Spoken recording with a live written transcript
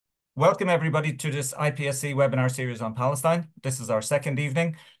Welcome everybody to this IPSC webinar series on Palestine. This is our second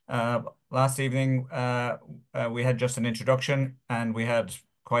evening. Last evening we had just an introduction and we had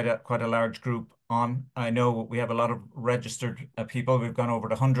quite a large group on. I know we have a lot of registered people. We've gone over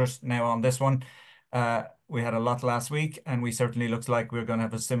the 100 now on this one. We had a lot last week and we certainly looks like we're going to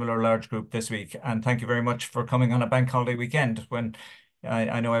have a similar large group this week. And thank you very much for coming on a bank holiday weekend when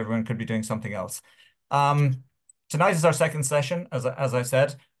I know everyone could be doing something else. Tonight is our second session, as I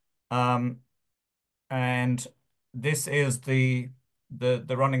said. And this is the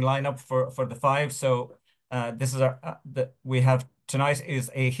running lineup for the five. So this is we have tonight is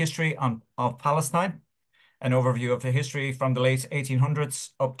a history of Palestine, an overview of the history from the late 1800s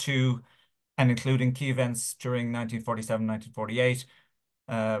up to and including key events during 1947, 1948,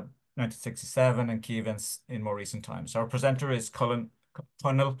 1967, and key events in more recent times. Our presenter is Conal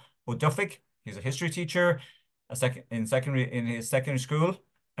O'Duffig. He's a history teacher, in his secondary school.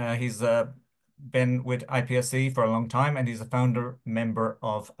 He's been with IPSC for a long time, and he's a founding member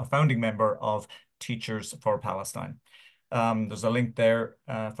of Teachers for Palestine. There's a link there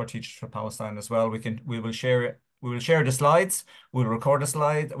for Teachers for Palestine as well. We will share the slides. We'll record a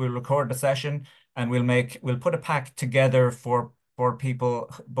slide. We'll record the session, and we'll put a pack together for people,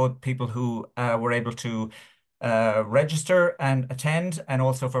 both people who were able to register and attend, and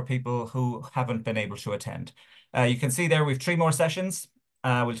also for people who haven't been able to attend. You can see there we've 3 more sessions.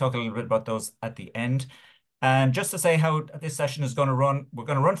 We'll talk a little bit about those at the end. And just to say how this session is going to run, we're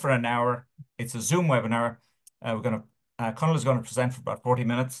going to run for an hour. It's a Zoom webinar. Conal is going to present for about 40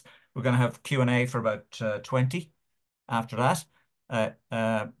 minutes. We're going to have Q&A for about 20 after that.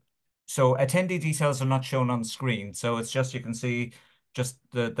 So attendee details are not shown on the screen. So it's just, you can see just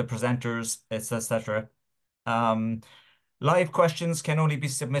the presenters, etc. Live questions can only be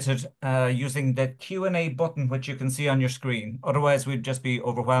submitted using the Q&A button, which you can see on your screen. Otherwise, we'd just be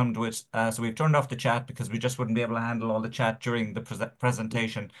overwhelmed with, so we've turned off the chat because we just wouldn't be able to handle all the chat during the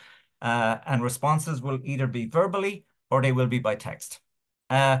presentation. And responses will either be verbally or they will be by text.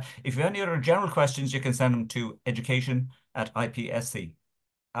 If you have any other general questions, you can send them to education@IPSC.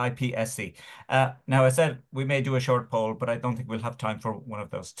 Now, I said we may do a short poll, but I don't think we'll have time for one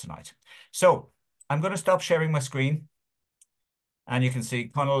of those tonight. So I'm going to stop sharing my screen. And you can see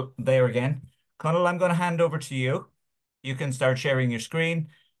Conal there again. Conal, I'm going to hand over to you. You can start sharing your screen.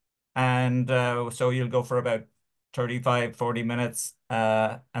 And so you'll go for about 35, 40 minutes,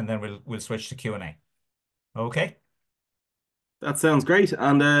 and then we'll switch to Q&A. Okay? That sounds great.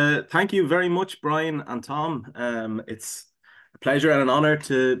 And thank you very much, Brian and Tom. It's a pleasure and an honor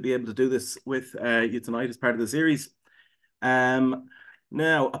to be able to do this with you tonight as part of the series.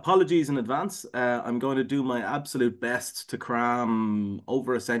 Now, apologies in advance. I'm going to do my absolute best to cram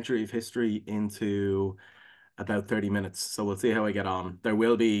over a century of history into about 30 minutes. So we'll see how I get on. There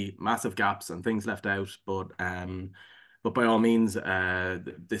will be massive gaps and things left out, but by all means,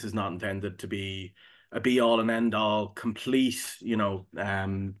 this is not intended to be a be-all and end-all, complete,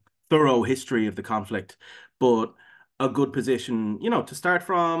 thorough history of the conflict, but a good position, to start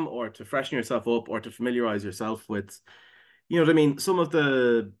from, or to freshen yourself up, or to familiarize yourself with, what I mean, some of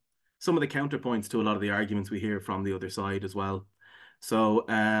the counterpoints to a lot of the arguments we hear from the other side as well. So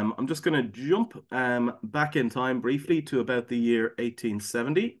I'm just going to jump back in time briefly to about the year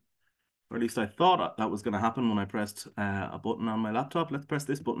 1870, or at least I thought that was going to happen when I pressed a button on my laptop. Let's press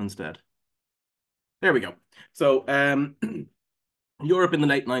this button instead. There we go. So Europe in the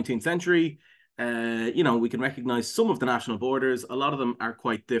late 19th century, we can recognize some of the national borders. A lot of them are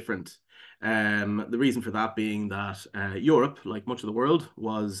quite different. The reason for that being that Europe, like much of the world,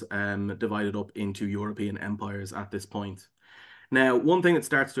 was divided up into European empires at this point. Now, one thing that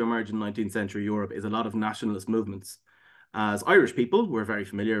starts to emerge in 19th century Europe is a lot of nationalist movements. As Irish people, we're very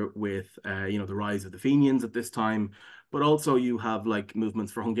familiar with, the rise of the Fenians at this time, but also you have like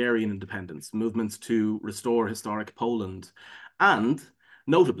movements for Hungarian independence, movements to restore historic Poland, and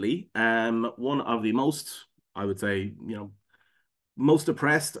notably, one of the most, I would say, most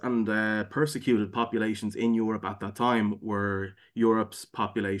oppressed and persecuted populations in Europe at that time were Europe's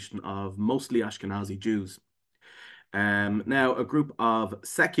population of mostly Ashkenazi Jews. Now, a group of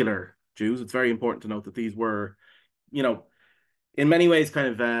secular Jews, it's very important to note that these were, in many ways kind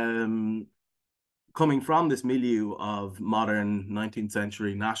of coming from this milieu of modern 19th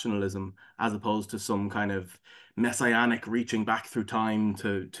century nationalism, as opposed to some kind of messianic reaching back through time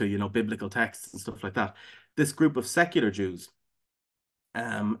to biblical texts and stuff like that. This group of secular Jews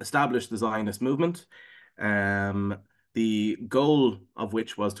established the Zionist movement, the goal of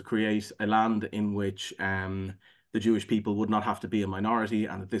which was to create a land in which the Jewish people would not have to be a minority,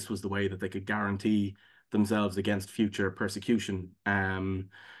 and that this was the way that they could guarantee themselves against future persecution.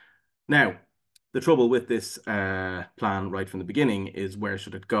 Now, the trouble with this plan right from the beginning is where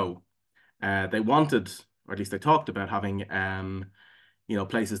should it go? They wanted, or at least they talked about having,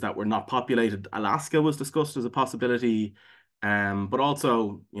 places that were not populated. Alaska was discussed as a possibility, but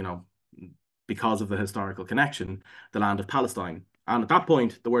also, because of the historical connection, the land of Palestine. And at that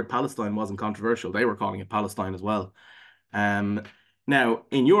point, the word Palestine wasn't controversial. They were calling it Palestine as well. Um, Now,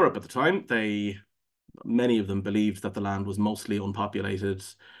 in Europe at the time, many of them believed that the land was mostly unpopulated,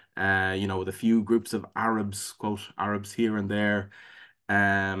 with a few groups of Arabs, quote, Arabs here and there.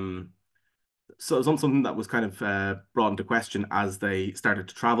 Um, so it was something that was kind of brought into question as they started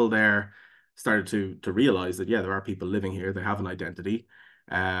to travel there, started to realize that, yeah, there are people living here, they have an identity,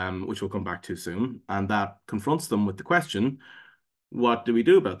 which we'll come back to soon. And that confronts them with the question, what do we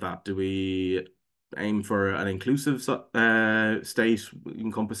do about that? Do we aim for an inclusive state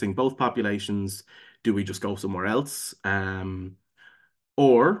encompassing both populations? Do we just go somewhere else?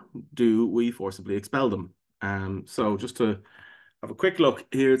 Or do we forcibly expel them? So just to have a quick look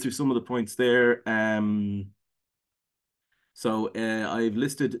here through some of the points there. I've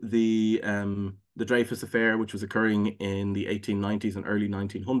listed the Dreyfus Affair, which was occurring in the 1890s and early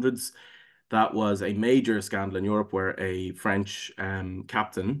 1900s. That was a major scandal in Europe where a French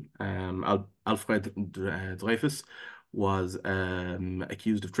captain, Alfred Dreyfus, was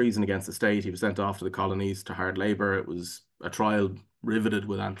accused of treason against the state. He was sent off to the colonies to hard labor. It was a trial riveted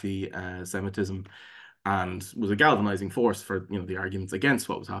with anti-Semitism and was a galvanizing force for the arguments against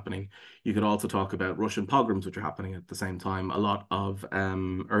what was happening. You could also talk about Russian pogroms, which are happening at the same time. A lot of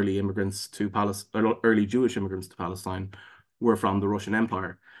early early Jewish immigrants to Palestine were from the Russian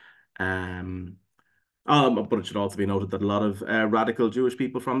Empire. But it should also be noted that a lot of radical Jewish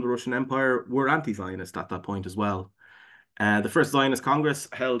people from the Russian Empire were anti-Zionist at that point as well. The first Zionist Congress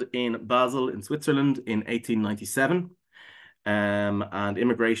held in Basel in Switzerland in 1897. And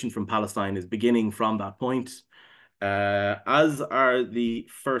immigration from Palestine is beginning from that point, as are the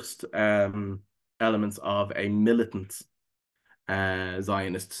first elements of a militant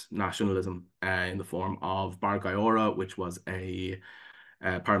Zionist nationalism in the form of Bar Giora, which was a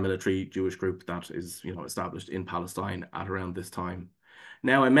paramilitary Jewish group that is, established in Palestine at around this time.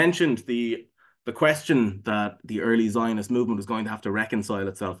 Now, I mentioned the question that the early Zionist movement was going to have to reconcile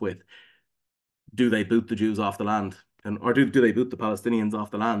itself with. Do they boot the Jews off the land? Or do they boot the Palestinians off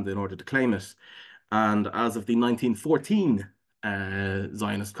the land in order to claim it? And as of the 1914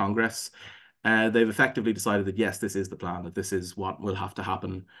 Zionist Congress, they've effectively decided that, yes, this is the plan, that this is what will have to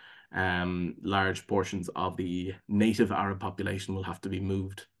happen. Large portions of the native Arab population will have to be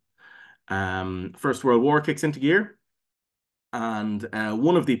moved. First World War kicks into gear. And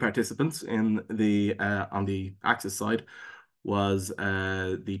one of the participants on the Axis side was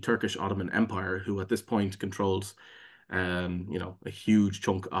the Turkish Ottoman Empire, who at this point controlled a huge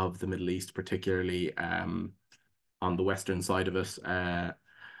chunk of the Middle East, particularly on the western side of it,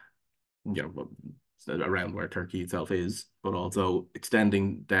 around where Turkey itself is, but also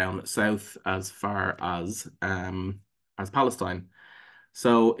extending down south as far as Palestine.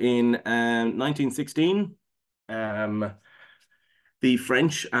 So in 1916, the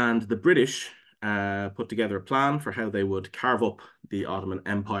French and the British put together a plan for how they would carve up the Ottoman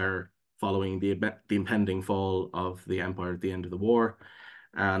Empire following the impending fall of the empire at the end of the war.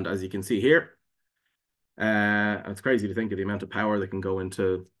 And as you can see here, it's crazy to think of the amount of power that can go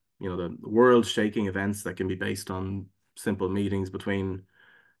into, the world-shaking events that can be based on simple meetings between,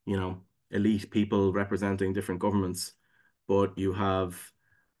 elite people representing different governments. But you have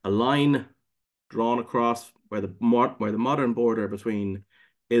a line drawn across where the modern border between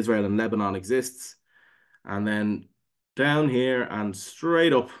Israel and Lebanon exists, and then down here and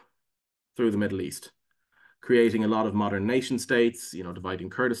straight up through the Middle East, creating a lot of modern nation states, dividing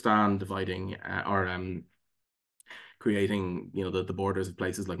Kurdistan, creating, the borders of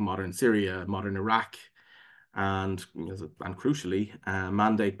places like modern Syria, modern Iraq, and crucially,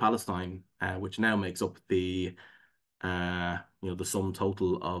 Mandate Palestine, which now makes up the sum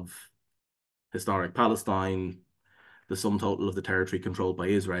total of historic Palestine, the sum total of the territory controlled by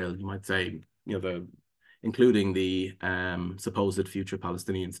Israel. You might say, including the supposed future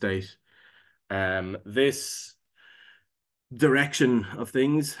Palestinian state. This direction of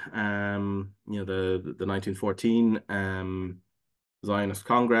things, the 1914 Zionist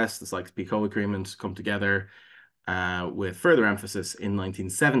Congress, the Sykes-Picot Agreement come together with further emphasis in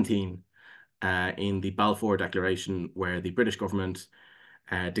 1917 in the Balfour Declaration, where the British government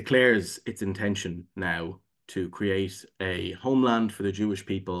declares its intention now to create a homeland for the Jewish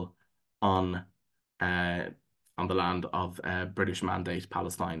people on the land of British Mandate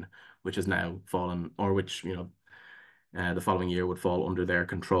Palestine, which has now fallen, or which, the following year would fall under their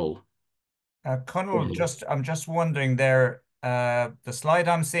control. Conal, I'm just wondering there, the slide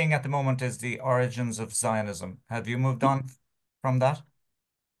I'm seeing at the moment is the origins of Zionism. Have you moved on from that?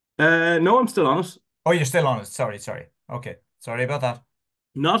 No, I'm still on it. Oh, you're still on it. Sorry, sorry. Okay. Sorry about that.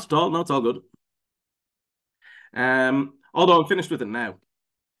 Not at all. No, it's all good. Although I'm finished with it now.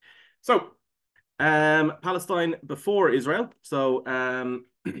 So, Palestine before Israel. So,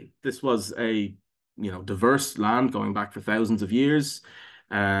 this was a diverse land going back for thousands of years.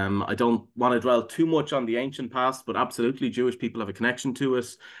 I don't want to dwell too much on the ancient past, but absolutely Jewish people have a connection to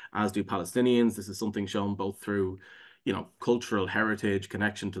it, as do Palestinians. This is something shown both through, cultural heritage,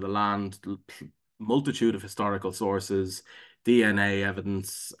 connection to the land, multitude of historical sources, DNA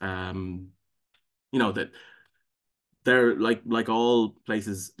evidence. That they're like all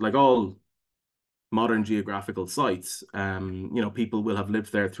places, like all modern geographical sites. People will have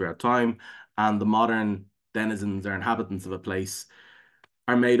lived there throughout time, and the modern denizens or inhabitants of a place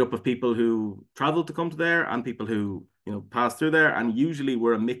are made up of people who traveled to come to there and people who, passed through there, and usually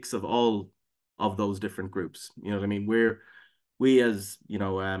we're a mix of all of those different groups. You know what I mean? We as,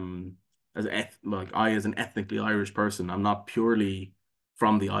 like I as an ethnically Irish person, I'm not purely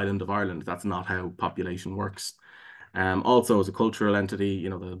from the island of Ireland. That's not how population works. Also as a cultural entity,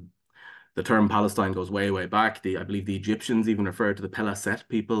 the term Palestine goes way, way back. I believe the Egyptians even referred to the Pelaset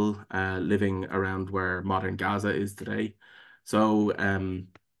people living around where modern Gaza is today. So,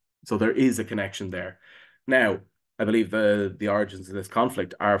 so there is a connection there. Now, I believe the origins of this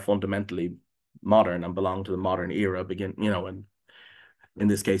conflict are fundamentally modern and belong to the modern era, and in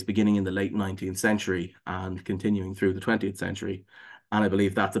this case, beginning in the late 19th century and continuing through the 20th century. And I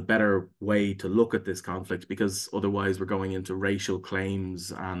believe that's a better way to look at this conflict, because otherwise we're going into racial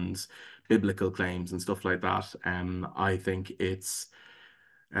claims and biblical claims and stuff like that. I think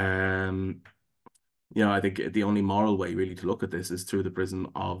um, I think the only moral way really to look at this is through the prism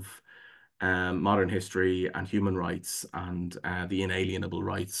of modern history and human rights and the inalienable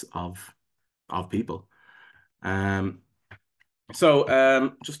rights of people. Um,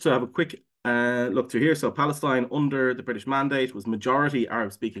 just to have a quick look through here. So Palestine under the British Mandate was majority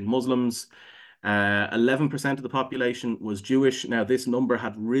Arab-speaking Muslims. 11% of the population was Jewish. Now, this number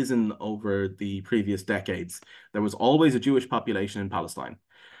had risen over the previous decades. There was always a Jewish population in Palestine.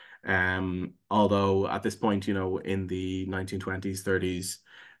 Although at this point, in the 1920s, 30s,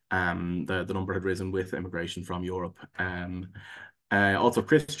 the number had risen with immigration from Europe. Also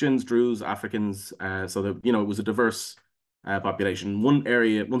Christians, Druze, Africans. So that, it was a diverse population. One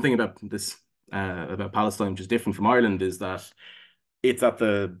thing about this, about Palestine, which is different from Ireland, is that it's at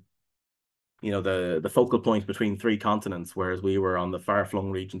the focal point between three continents, whereas we were on the far-flung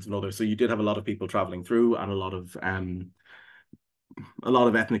regions and others. So you did have a lot of people traveling through, and a lot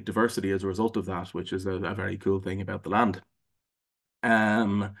of ethnic diversity as a result of that, which is a very cool thing about the land.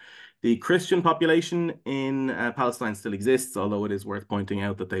 The Christian population in Palestine still exists, although it is worth pointing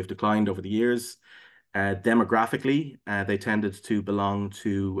out that they've declined over the years. Demographically, they tended to belong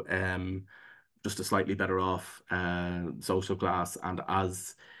to just a slightly better off social class, and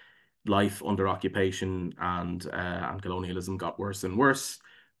as life under occupation and colonialism got worse and worse,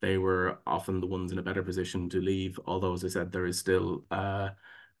 they were often the ones in a better position to leave. Although, as I said, there is still a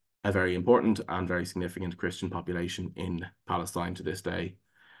very important and very significant Christian population in Palestine to this day.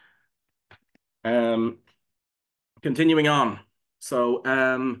 Continuing on. So,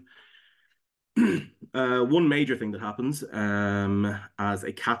 one major thing that happens as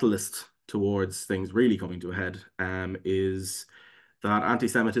a catalyst towards things really coming to a head is that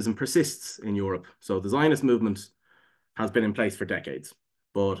anti-Semitism persists in Europe. So the Zionist movement has been in place for decades.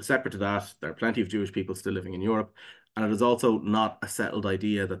 But separate to that, there are plenty of Jewish people still living in Europe. And it is also not a settled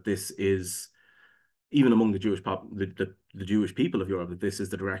idea that this is, even among the the Jewish people of Europe, that this is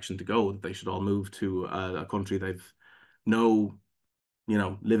the direction to go, that they should all move to a country they've no,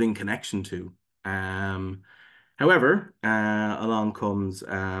 living connection to. However, along comes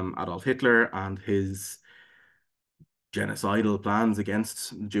Adolf Hitler and his genocidal plans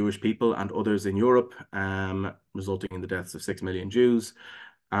against Jewish people and others in Europe, resulting in the deaths of 6 million Jews,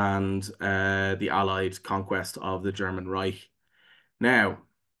 and the Allied conquest of the German Reich. Now,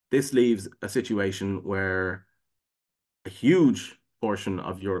 this leaves a situation where a huge portion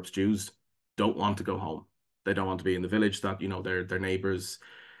of Europe's Jews don't want to go home. They don't want to be in the village that, their neighbors,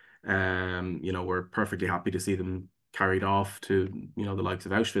 were perfectly happy to see them carried off to, the likes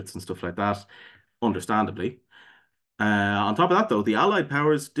of Auschwitz and stuff like that, understandably. On top of that, though, the Allied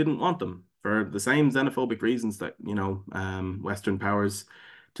powers didn't want them for the same xenophobic reasons that, Western powers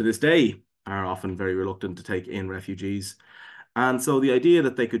to this day are often very reluctant to take in refugees. And so the idea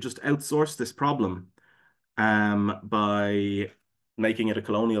that they could just outsource this problem by making it a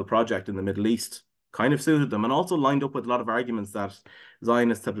colonial project in the Middle East kind of suited them, and also lined up with a lot of arguments that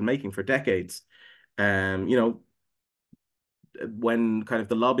Zionists have been making for decades. You know, when kind of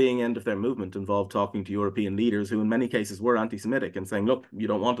the lobbying end of their movement involved talking to European leaders who in many cases were anti-Semitic and saying, look, you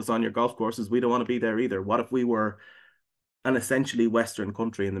don't want us on your golf courses, we don't want to be there either. What if we were an essentially Western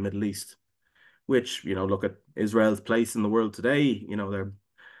country in the Middle East? Which, you know, look at Israel's place in the world today. You know, they're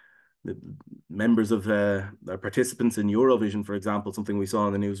the members of their participants in Eurovision, for example, something we saw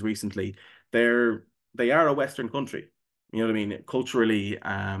in the news recently. They are a Western country. You know what I mean? Culturally,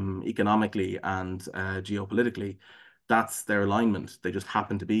 economically, and geopolitically, that's their alignment. They just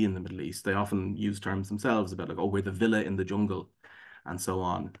happen to be in the Middle East. They often use terms themselves about like, oh, we're the villa in the jungle, and so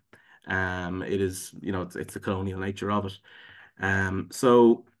on. It is, you know, it's the colonial nature of it.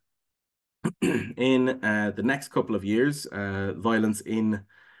 So in the next couple of years, violence in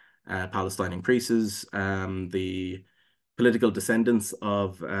Palestine increases. The political descendants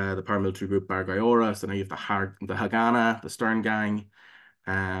of the paramilitary group Bar Gayora, so now you have the Haganah, the Stern Gang,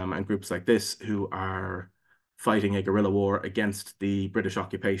 and groups like this who are fighting a guerrilla war against the British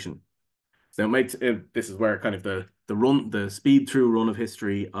occupation. So this is where kind of the speed through run of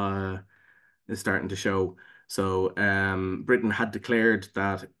history is starting to show. So Britain had declared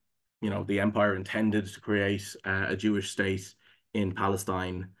that, you know, the empire intended to create a Jewish state in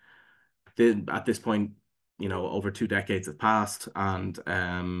Palestine. At this point, you know, over 2 decades have passed, and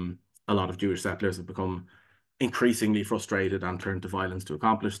a lot of Jewish settlers have become increasingly frustrated and turned to violence to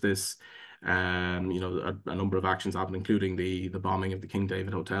accomplish this. You know, a number of actions happened, including the bombing of the King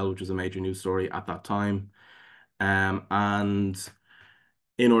David Hotel, which was a major news story at that time. And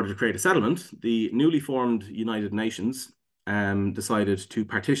in order to create a settlement, the newly formed United Nations decided to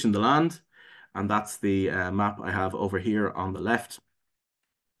partition the land. And that's the map I have over here on the left,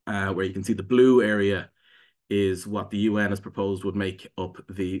 where you can see the blue area is what the UN has proposed would make up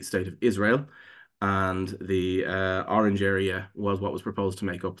the state of Israel. And the orange area was what was proposed to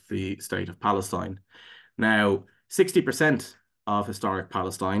make up the state of Palestine. Now, 60% of historic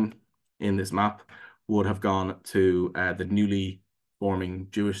Palestine in this map would have gone to the newly forming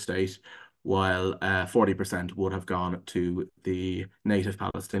Jewish state, while 40% would have gone to the native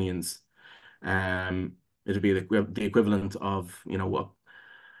Palestinians. It would be the equivalent of, you know,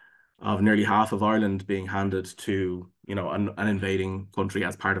 of nearly half of Ireland being handed to, you know, an invading country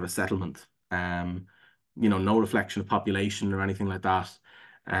as part of a settlement. You know, no reflection of population or anything like that.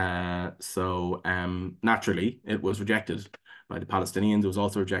 So naturally, it was rejected by the Palestinians. It was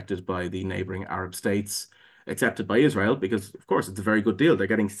also rejected by the neighboring Arab states, accepted by Israel, because, of course, it's a very good deal. They're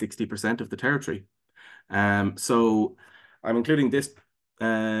getting 60% of the territory. So I'm including this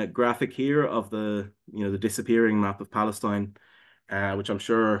graphic here of the, you know, the disappearing map of Palestine, which I'm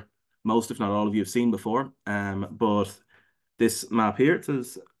sure most, if not all of you have seen before. But this map here, it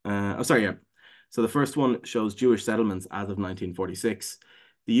says, oh, sorry, yeah. So the first one shows Jewish settlements as of 1946.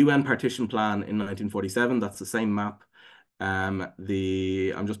 The UN partition plan in 1947, that's the same map. I'm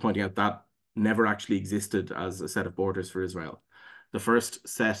just pointing out that never actually existed as a set of borders for Israel. The first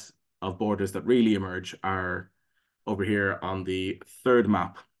set of borders that really emerge are over here on the third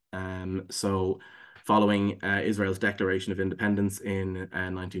map. So following Israel's declaration of independence in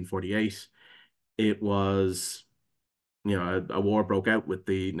 1948, it was, you know, a war broke out with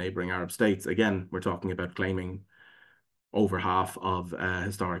the neighboring Arab states. Again, we're talking about claiming over half of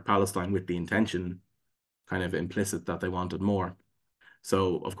historic Palestine, with the intention kind of implicit that they wanted more.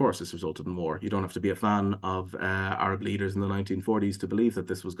 So, of course, this resulted in war. You don't have to be a fan of Arab leaders in the 1940s to believe that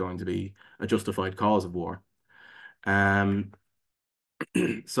this was going to be a justified cause of war.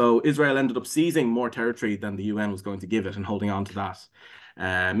 So Israel ended up seizing more territory than the UN was going to give it and holding on to that.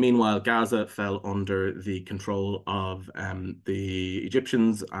 Meanwhile, Gaza fell under the control of the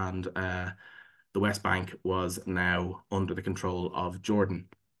Egyptians, and the West Bank was now under the control of Jordan.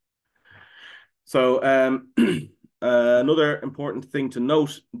 So another important thing to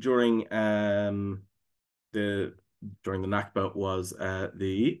note during the Nakba was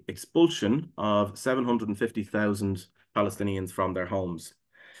the expulsion of 750,000 Palestinians from their homes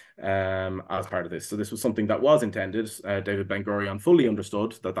as part of this. So this was something that was intended. David Ben-Gurion fully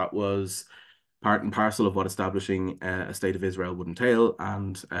understood that that was part and parcel of what establishing a state of Israel would entail,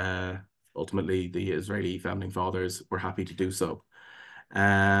 and ultimately the Israeli founding fathers were happy to do so.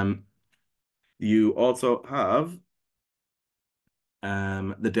 You also have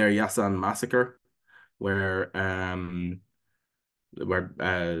the Deir Yassin massacre, where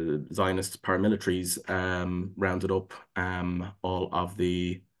Zionist paramilitaries rounded up all of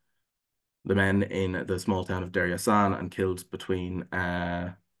the men in the small town of Deir Yassin and killed between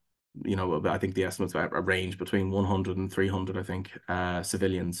I think the estimates are a range between 100 and 300, I think,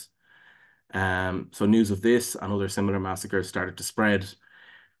 civilians. So news of this and other similar massacres started to spread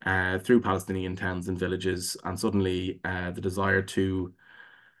through Palestinian towns and villages, and suddenly the desire to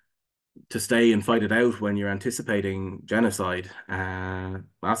stay and fight it out when you're anticipating genocide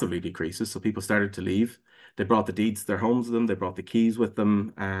massively decreases. So people started to leave. They brought the deeds to their homes with them. They brought the keys with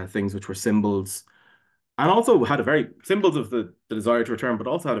them, things which were symbols, and also had a very symbols of the desire to return, but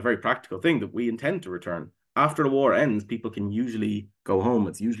also had a very practical thing that we intend to return. After the war ends, people can usually go home.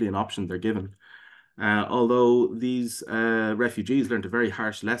 It's usually an option they're given. Although these refugees learned a very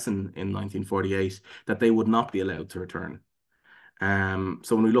harsh lesson in 1948 that they would not be allowed to return.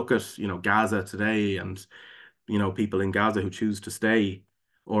 So when we look at, Gaza today and, people in Gaza who choose to stay,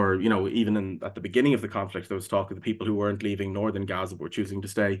 or, even at the beginning of the conflict, there was talk of the people who weren't leaving northern Gaza but were choosing to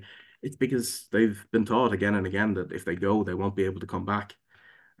stay. It's because they've been taught again and again that if they go, they won't be able to come back.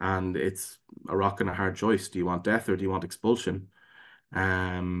 And it's a rock and a hard choice. Do you want death or do you want expulsion?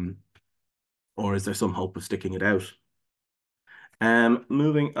 Um, or is there some hope of sticking it out?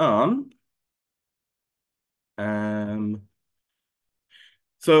 Moving on. Um,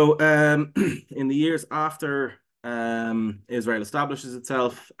 So, in the years after Israel establishes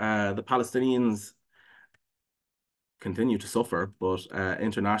itself, the Palestinians continue to suffer, but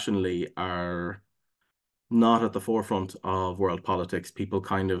internationally are not at the forefront of world politics. People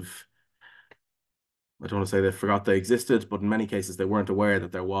kind of, I don't want to say they forgot they existed, but in many cases they weren't aware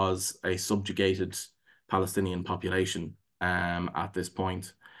that there was a subjugated Palestinian population at this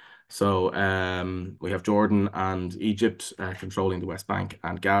point. So we have Jordan and Egypt controlling the West Bank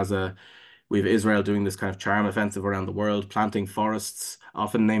and Gaza. We have Israel doing this kind of charm offensive around the world, planting forests,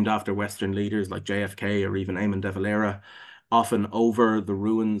 often named after Western leaders like JFK or even Eamon de Valera, often over the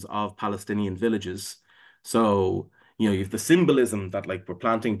ruins of Palestinian villages. So, you have the symbolism that like we're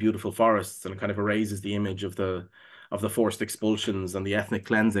planting beautiful forests and it kind of erases the image of the forced expulsions and the ethnic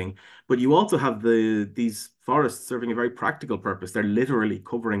cleansing. But you also have these forests serving a very practical purpose. They're literally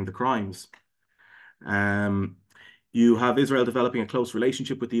covering the crimes. Um, you have Israel developing a close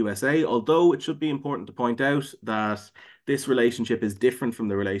relationship with the USA, although it should be important to point out that this relationship is different from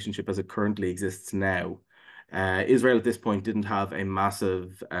the relationship as it currently exists now. Israel at this point didn't have a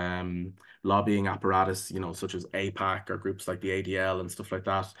massive lobbying apparatus, such as AIPAC or groups like the ADL and stuff like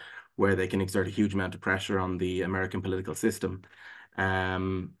that, where they can exert a huge amount of pressure on the American political system.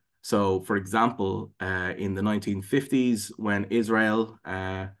 So, for example, in the 1950s, when Israel,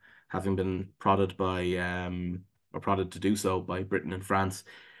 having been prodded or prodded to do so by Britain and France,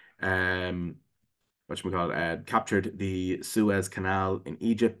 captured the Suez Canal in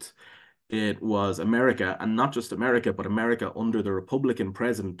Egypt. It was America, and not just America, but America under the Republican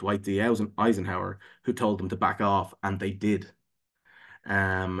president, Dwight D. Eisenhower, who told them to back off, and they did.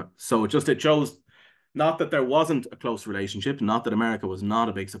 So it shows not that there wasn't a close relationship, not that America was not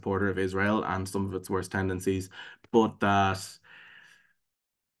a big supporter of Israel and some of its worst tendencies, but that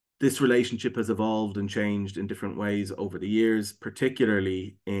this relationship has evolved and changed in different ways over the years,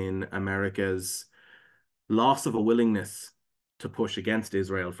 particularly in America's loss of a willingness to push against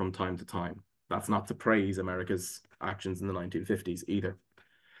Israel from time to time. That's not to praise America's actions in the 1950s either.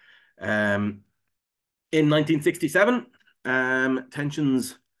 In 1967,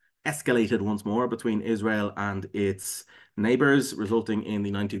 tensions escalated once more between Israel and its neighbors, resulting in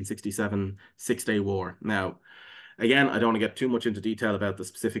the 1967 Six-Day War. Now, again, I don't want to get too much into detail about the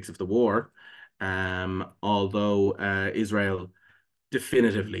specifics of the war, although Israel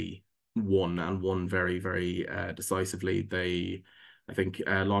definitively won and won very, very decisively. They, I think,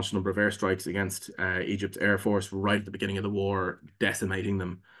 launched a number of airstrikes against Egypt's Air Force right at the beginning of the war, decimating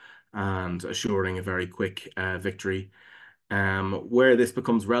them and assuring a very quick victory. Where this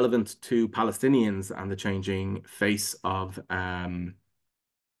becomes relevant to Palestinians and the changing face of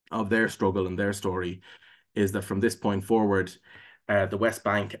their struggle and their story is that from this point forward, the West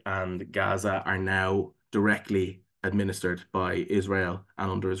Bank and Gaza are now directly administered by Israel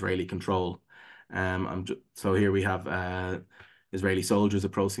and under Israeli control. So here we have Israeli soldiers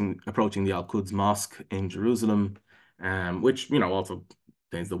approaching the Al-Quds Mosque in Jerusalem, which also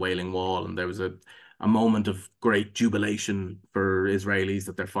contains the Wailing Wall, and there was a moment of great jubilation for Israelis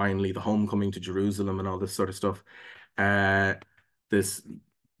that they're finally the homecoming to Jerusalem and all this sort of stuff. This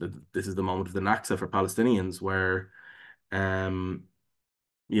is the moment of the Nakba for Palestinians, where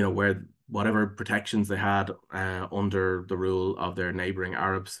where whatever protections they had under the rule of their neighboring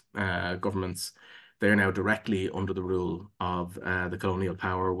Arabs governments, they're now directly under the rule of the colonial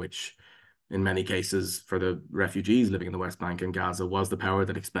power, which in many cases for the refugees living in the West Bank and Gaza was the power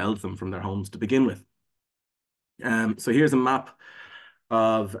that expelled them from their homes to begin with. So here's a map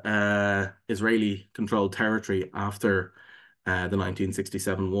of Israeli-controlled territory after the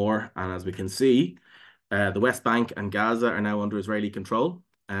 1967 war. And as we can see, the West Bank and Gaza are now under Israeli control.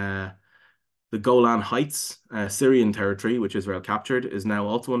 The Golan Heights, Syrian territory, which Israel captured, is now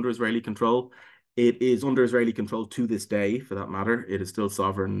also under Israeli control. It is under Israeli control to this day, for that matter. It is still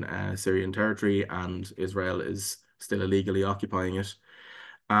sovereign Syrian territory, and Israel is still illegally occupying it.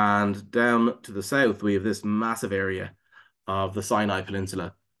 And down to the south, we have this massive area of the Sinai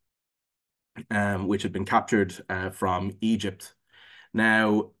Peninsula, which had been captured from Egypt.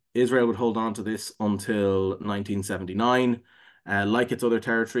 Now, Israel would hold on to this until 1979. Like its other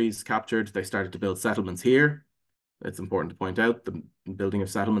territories captured, they started to build settlements here. It's important to point out the building of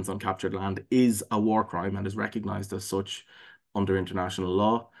settlements on captured land is a war crime and is recognized as such under international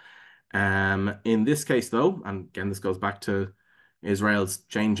law. In this case, though, and again, this goes back to Israel's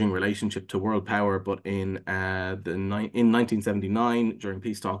changing relationship to world power, but in 1979, during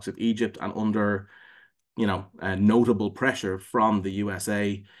peace talks with Egypt and under notable pressure from the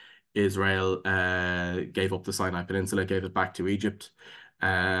USA, Israel gave up the Sinai Peninsula, gave it back to Egypt,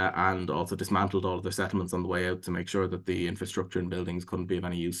 and also dismantled all of their settlements on the way out to make sure that the infrastructure and buildings couldn't be of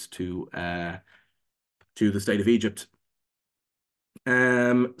any use to the state of Egypt.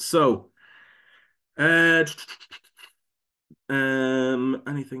 Anything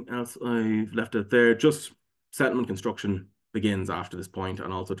else I've left out there? Just settlement construction begins after this point,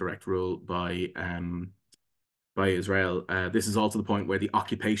 and also direct rule by Israel. This is also the point where the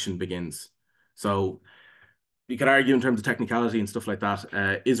occupation begins. So you could argue in terms of technicality and stuff like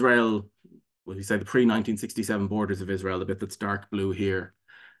that. Israel, what you say, the pre-1967 borders of Israel, the bit that's dark blue here,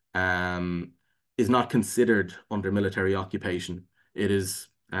 is not considered under military occupation. It is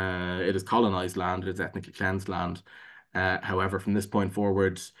colonized land. It is ethnically cleansed land. However, from this point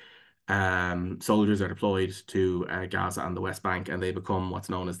forward, soldiers are deployed to Gaza and the West Bank, and they become what's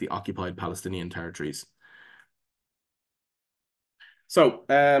known as the occupied Palestinian territories. So,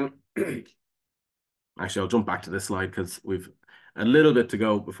 actually, I'll jump back to this slide because we've a little bit to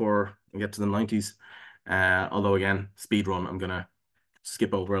go before we get to the 90s. Although, again, speed run, I'm going to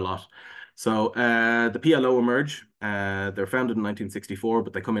skip over a lot. So, the PLO emerge. They're founded in 1964,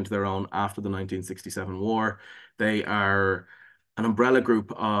 but they come into their own after the 1967 war. They are an umbrella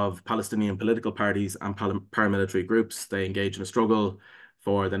group of Palestinian political parties and paramilitary groups. They engage in a struggle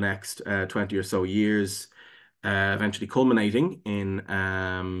for the next 20 or so years, eventually culminating in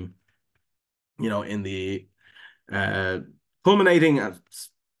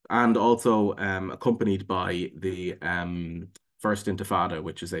and also accompanied by the First Intifada,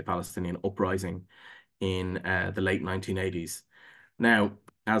 which is a Palestinian uprising in the late 1980s. Now,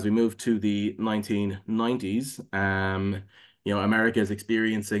 as we move to the 1990s, America is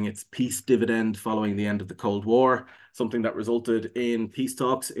experiencing its peace dividend following the end of the Cold War, something that resulted in peace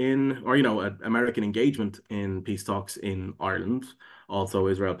talks American engagement in peace talks in Ireland, also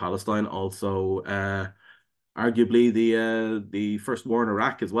Israel-Palestine, also arguably the first war in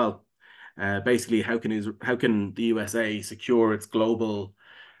Iraq as well. Basically, how can the USA secure its global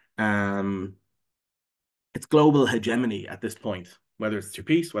hegemony at this point? Whether it's through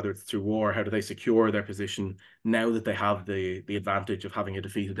peace, whether it's through war, how do they secure their position now that they have the advantage of having a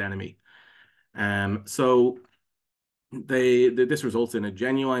defeated enemy? So this results in a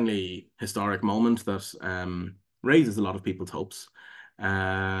genuinely historic moment that raises a lot of people's hopes.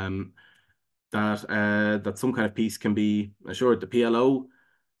 That some kind of peace can be assured. The PLO,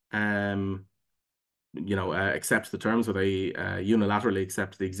 accepts the terms, where they unilaterally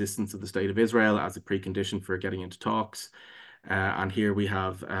accept the existence of the state of Israel as a precondition for getting into talks. And here we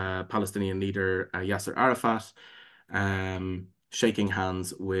have Palestinian leader Yasser Arafat shaking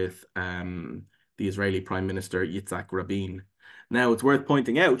hands with the Israeli Prime Minister Yitzhak Rabin. Now, it's worth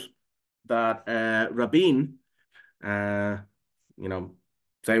pointing out that Rabin, say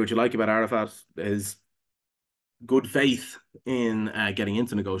what you like about Arafat, his good faith in getting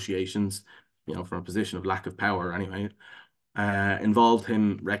into negotiations, from a position of lack of power anyway, involved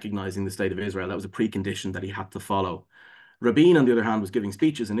him recognizing the state of Israel. That was a precondition that he had to follow. Rabin, on the other hand, was giving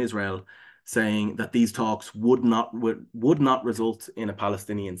speeches in Israel saying that these talks would not result in a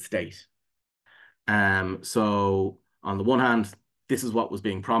Palestinian state. So on the one hand, this is what was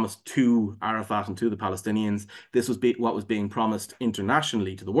being promised to Arafat and to the Palestinians. This was what was being promised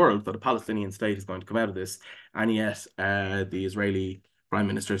internationally to the world, that a Palestinian state is going to come out of this. And yet the Israeli Prime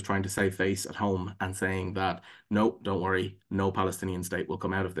Minister is trying to save face at home and saying that, no, don't worry, no Palestinian state will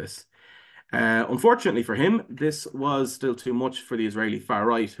come out of this. Unfortunately for him, this was still too much for the Israeli far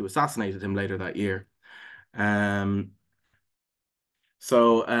right, who assassinated him later that year.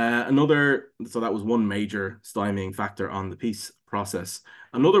 So that was one major stymieing factor on the peace process.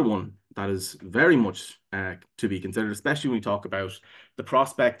 Another one that is very much to be considered, especially when we talk about the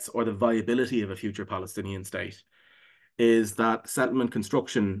prospects or the viability of a future Palestinian state, is that settlement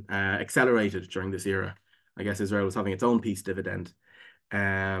construction accelerated during this era. I guess Israel was having its own peace dividend.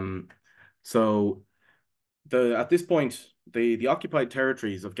 So at this point, the occupied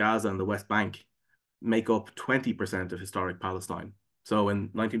territories of Gaza and the West Bank make up 20% of historic Palestine. So in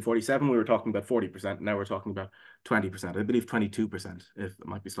 1947, we were talking about 40%. Now we're talking about 20%. I believe 22%, if it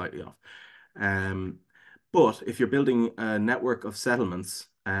might be slightly off. But if you're building a network of settlements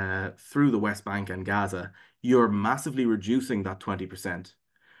through the West Bank and Gaza, you're massively reducing that 20%,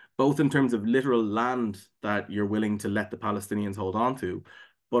 both in terms of literal land that you're willing to let the Palestinians hold on to,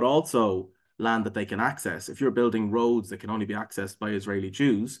 but also land that they can access. If you're building roads that can only be accessed by Israeli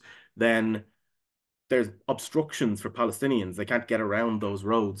Jews, then there's obstructions for Palestinians. They can't get around those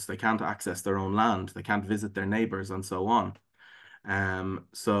roads. They can't access their own land. They can't visit their neighbors and so on.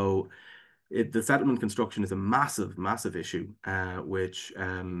 So the settlement construction is a massive, massive issue, which,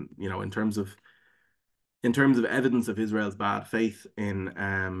 you know, in terms of evidence of Israel's bad faith in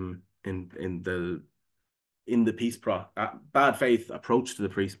the bad faith approach to the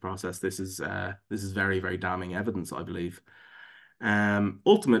peace process, this is very, very damning evidence, I believe.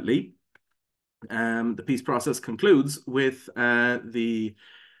 Ultimately, the peace process concludes with the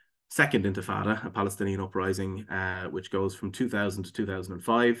Second Intifada, a Palestinian uprising, which goes from 2000 to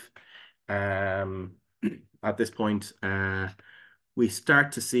 2005. At this point, we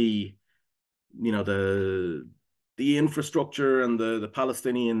start to see, you know, the infrastructure and the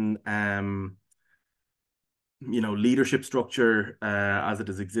Palestinian, you know, leadership structure as it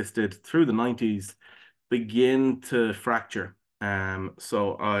has existed through the 90s begin to fracture.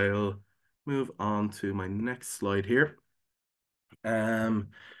 So I'll move on to my next slide here.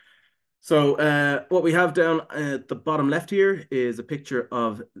 So what we have down at the bottom left here is a picture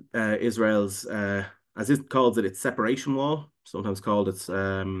of Israel's, as it calls it, its separation wall, sometimes called its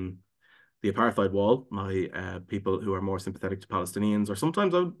the apartheid wall by people who are more sympathetic to Palestinians, or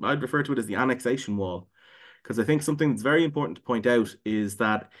sometimes I'd refer to it as the annexation wall, because I think something that's very important to point out is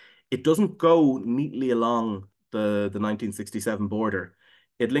that it doesn't go neatly along the 1967 border.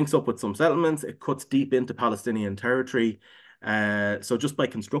 It links up with some settlements. It cuts deep into Palestinian territory. So just by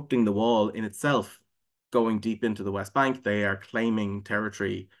constructing the wall in itself, going deep into the West Bank, they are claiming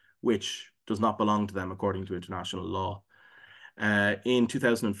territory which does not belong to them according to international law. In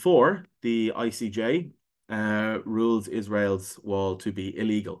 2004, the ICJ rules Israel's wall to be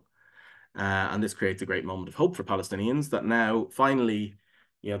illegal. And this creates a great moment of hope for Palestinians that now finally,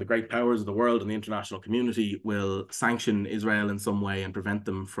 you know, the great powers of the world and the international community will sanction Israel in some way and prevent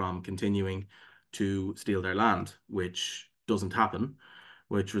them from continuing to steal their land, which doesn't happen,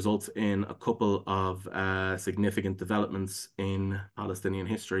 which results in a couple of significant developments in Palestinian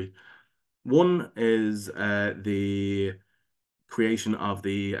history. One is the creation of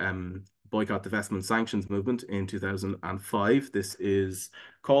the boycott, divestment, sanctions movement in 2005. This is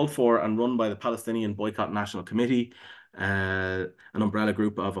called for and run by the Palestinian Boycott National Committee, an umbrella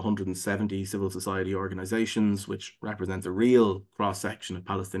group of 170 civil society organizations, which represents a real cross-section of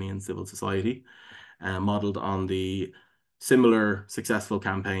Palestinian civil society, modeled on the similar successful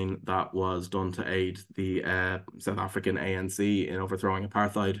campaign that was done to aid the South African ANC in overthrowing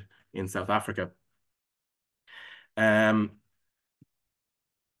apartheid in South Africa. And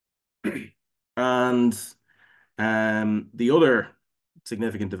the other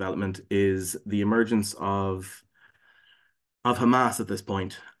significant development is the emergence of Hamas at this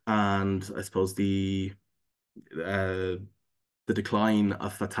point, and I suppose the decline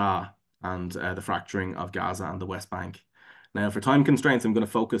of Fatah and the fracturing of Gaza and the West Bank. Now, for time constraints, I'm going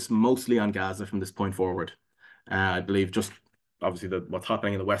to focus mostly on Gaza from this point forward. I believe just obviously what's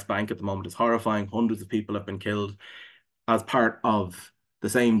happening in the West Bank at the moment is horrifying. Hundreds of people have been killed as part of the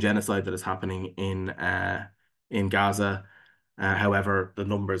same genocide that is happening in Gaza. However, the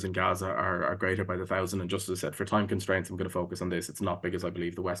numbers in Gaza are greater by the thousand. And just as I said, for time constraints, I'm going to focus on this. It's not because I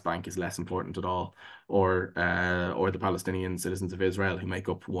believe the West Bank is less important at all, or the Palestinian citizens of Israel, who make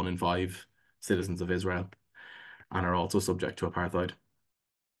up 1 in 5 citizens of Israel and are also subject to apartheid.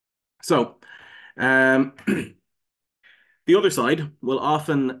 So, the other side will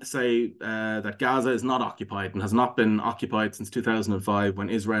often say that Gaza is not occupied and has not been occupied since 2005, when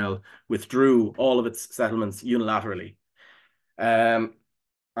Israel withdrew all of its settlements unilaterally. And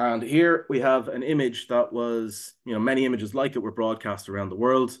here we have an image that was, you know, many images like it were broadcast around the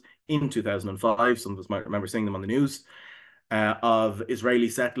world in 2005. Some of us might remember seeing them on the news, of Israeli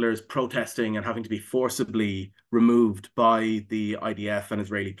settlers protesting and having to be forcibly removed by the IDF and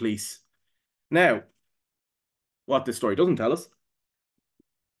Israeli police. Now, what this story doesn't tell us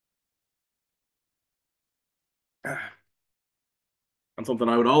And something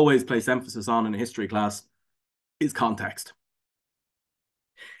I would always place emphasis on in a history class is context.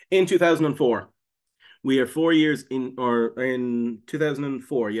 In 2004, we are 4 years in, or in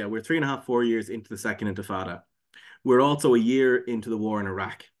 2004, yeah, we're 3.5, 4 years into the Second Intifada. We're also a year into the war in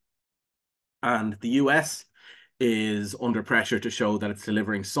Iraq. And the US is under pressure to show that it's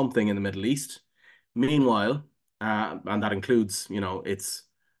delivering something in the Middle East. Meanwhile, and that includes, its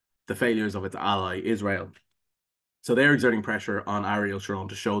the failures of its ally, Israel. So they're exerting pressure on Ariel Sharon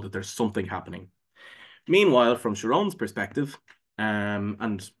to show that there's something happening. Meanwhile, from Sharon's perspective,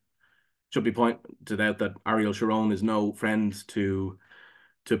 and should be pointed out that Ariel Sharon is no friend to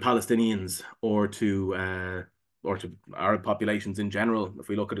Palestinians or to Arab populations in general. If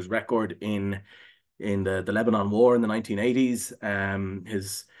we look at his record in the Lebanon War in the 1980s,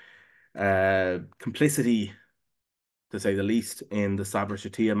 his complicity, to say the least, in the Sabra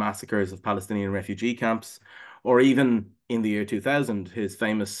Shatia massacres of Palestinian refugee camps, or even in the year 2000, his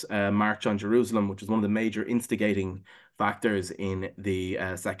famous March on Jerusalem, which was one of the major instigating factors in the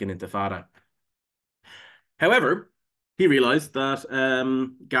Second Intifada. However, he realized that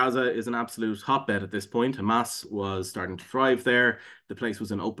Gaza is an absolute hotbed at this point. Hamas was starting to thrive there. The place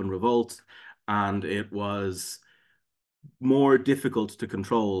was in open revolt, and it was more difficult to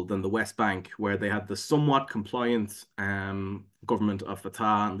control than the West Bank, where they had the somewhat compliant government of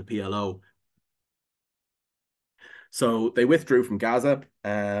Fatah and the PLO. So they withdrew from Gaza.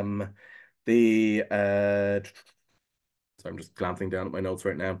 The I'm just glancing down at my notes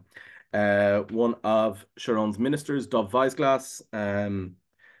right now. One of Sharon's ministers, Dov Weisglas,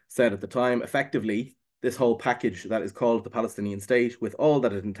 said at the time, effectively, this whole package that is called the Palestinian state, with all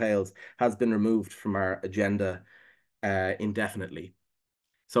that it entails, has been removed from our agenda indefinitely.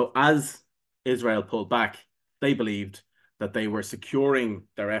 So as Israel pulled back, they believed that they were securing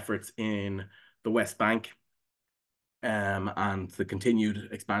their efforts in the West Bank and the continued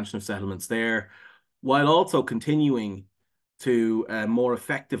expansion of settlements there, while also continuing to more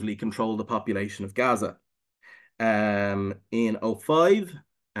effectively control the population of Gaza. In 2005,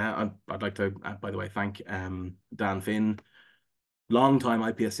 I'd like to, by the way, thank Dan Finn, long-time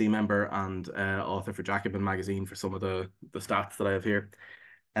IPSC member and author for Jacobin magazine, for some of the stats that I have here.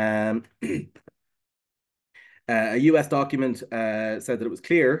 A US document said that it was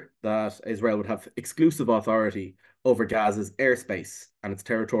clear that Israel would have exclusive authority over Gaza's airspace and its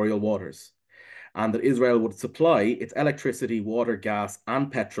territorial waters, and that Israel would supply its electricity, water, gas,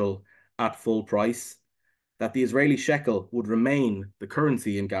 and petrol at full price, that the Israeli shekel would remain the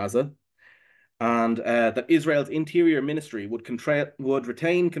currency in Gaza, and that Israel's Interior Ministry would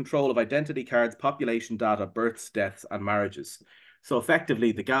retain control of identity cards, population data, births, deaths, and marriages. So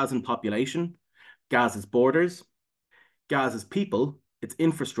effectively, the Gazan population, Gaza's borders, Gaza's people, its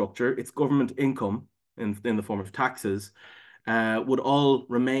infrastructure, its government income in the form of taxes, would all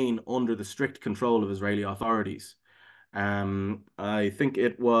remain under the strict control of Israeli authorities. I think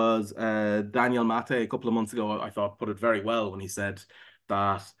it was Daniel Mate a couple of months ago, I thought, put it very well when he said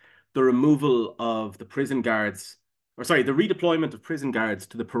that the removal of the prison guards, or sorry, the redeployment of prison guards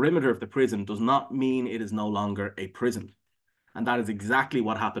to the perimeter of the prison does not mean it is no longer a prison. And that is exactly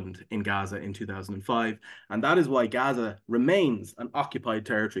what happened in Gaza in 2005. And that is why Gaza remains an occupied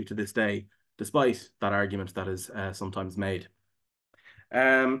territory to this day, despite that argument that is sometimes made.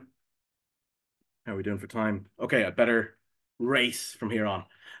 How are we doing for time? Okay, I better race from here on.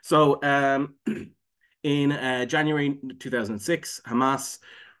 So in January 2006, Hamas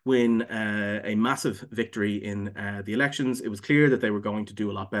win a massive victory in the elections. It was clear that they were going to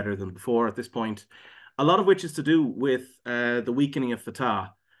do a lot better than before at this point. A lot of which is to do with the weakening of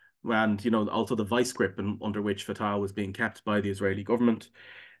Fatah and, also the vice grip under which Fatah was being kept by the Israeli government.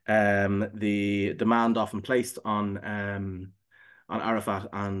 The demand often placed on Arafat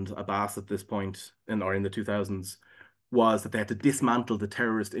and Abbas at this point, in the 2000s, was that they had to dismantle the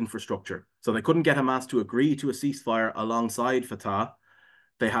terrorist infrastructure. So they couldn't get Hamas to agree to a ceasefire alongside Fatah.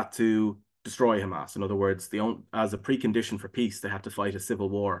 They had to destroy Hamas. In other words, as a precondition for peace, they had to fight a civil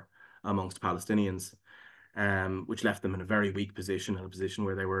war amongst Palestinians, which left them in a very weak position, in a position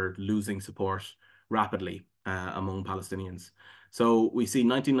where they were losing support rapidly among Palestinians. So we see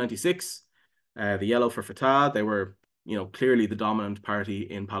 1996, the yellow for Fatah. They were clearly the dominant party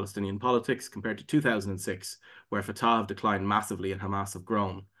in Palestinian politics, compared to 2006, where Fatah have declined massively and Hamas have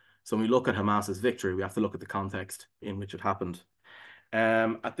grown. So when we look at Hamas's victory, we have to look at the context in which it happened.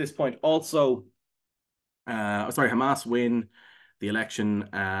 At this point also, Hamas win the election,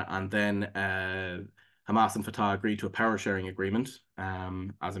 and then Hamas and Fatah agree to a power sharing agreement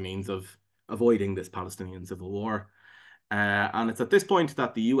as a means of avoiding this Palestinian civil war. And it's at this point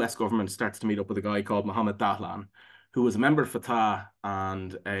that the US government starts to meet up with a guy called Mohammed Dahlan, who was a member of Fatah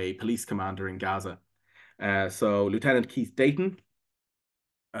and a police commander in Gaza. So Lieutenant Keith Dayton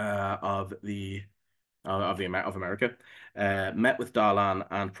of America met with Dahlan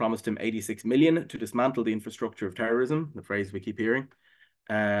and promised him 86 million to dismantle the infrastructure of terrorism, the phrase we keep hearing.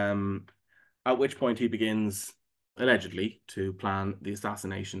 At which point he begins, allegedly, to plan the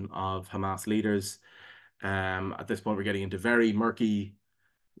assassination of Hamas leaders. At this point, we're getting into the very murky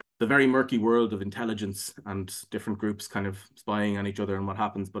world of intelligence and different groups kind of spying on each other and what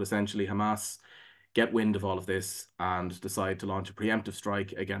happens. But essentially, Hamas get wind of all of this and decide to launch a preemptive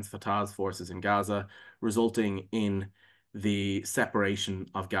strike against Fatah's forces in Gaza, resulting in the separation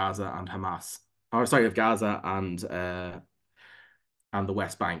of Gaza and Hamas. Or sorry, of Gaza and the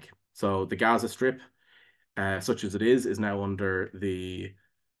West Bank. So the Gaza Strip, such as it is now under the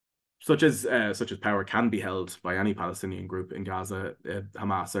such as power can be held by any Palestinian group in Gaza.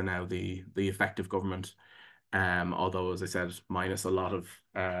 Hamas are now the effective government, although, as I said, minus a lot of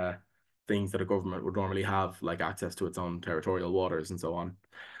things that a government would normally have, like access to its own territorial waters and so on.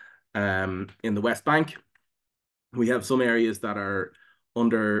 In the West Bank, we have some areas that are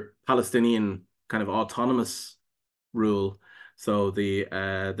under Palestinian kind of autonomous rule. So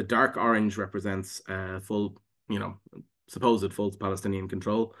the dark orange represents full, supposed full Palestinian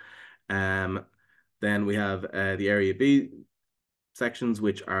control. Then we have the Area B sections,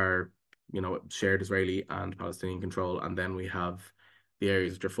 which are, shared Israeli and Palestinian control. And then we have the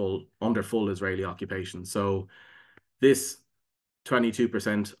areas which are under full Israeli occupation. So this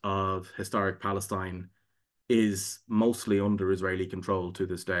 22% of historic Palestine is mostly under Israeli control to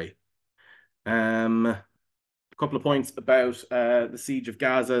this day. A couple of points about the siege of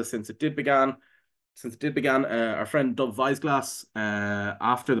Gaza since it did begin. Our friend Dov Weisglass,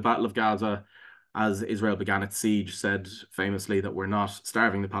 after the Battle of Gaza, as Israel began its siege, said famously that we're not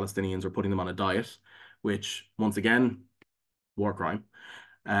starving the Palestinians or putting them on a diet, which, once again, war crime.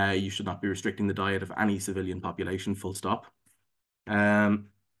 You should not be restricting the diet of any civilian population, full stop.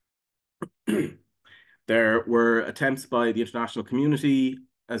 There were attempts by the international community,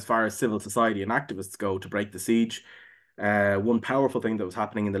 as far as civil society and activists go, to break the siege. One powerful thing that was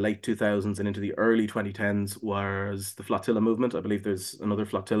happening in the late 2000s and into the early 2010s was the flotilla movement. I believe there's another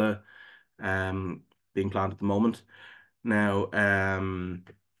flotilla being planned at the moment. Now,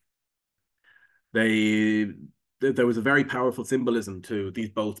 there was a very powerful symbolism to these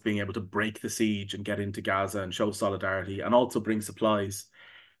boats being able to break the siege and get into Gaza and show solidarity and also bring supplies.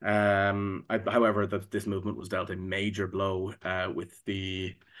 However, this movement was dealt a major blow with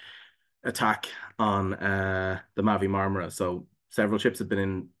the attack on the Mavi Marmara. So several ships had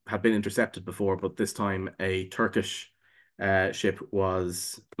been intercepted before, but this time a Turkish ship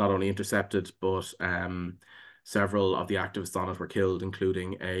was not only intercepted, but several of the activists on it were killed,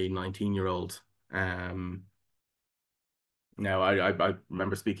 including a 19-year-old. Now, I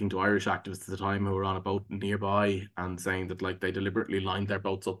remember speaking to Irish activists at the time who were on a boat nearby and saying that, like, they deliberately lined their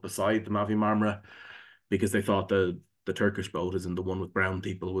boats up beside the Mavi Marmara because they thought the Turkish boat, as in the one with brown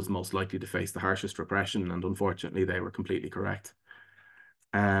people, was most likely to face the harshest repression, and unfortunately they were completely correct.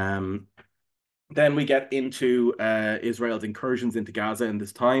 Then we get into Israel's incursions into Gaza in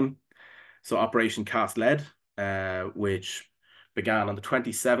this time. So Operation Cast Lead, which began on the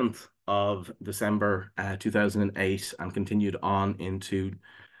 27th of December 2008 and continued on into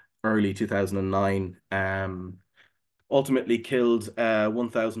early 2009, ultimately killed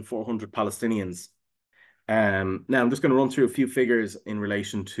 1,400 Palestinians. Now, I'm just going to run through a few figures in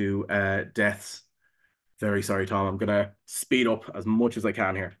relation to deaths. Very sorry, Tom. I'm going to speed up as much as I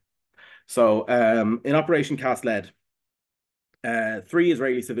can here. So in Operation Cast Lead, 3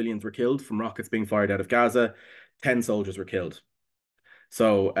 Israeli civilians were killed from rockets being fired out of Gaza. 10 soldiers were killed.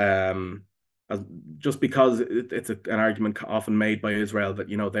 So just because it's an argument often made by Israel that,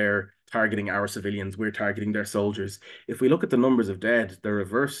 they're targeting our civilians, we're targeting their soldiers. If we look at the numbers of dead, the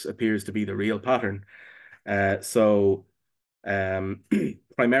reverse appears to be the real pattern.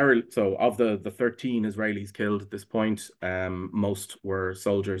 Primarily, so of the 13 Israelis killed at this point, most were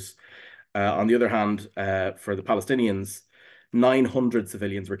soldiers. On the other hand, for the Palestinians, 900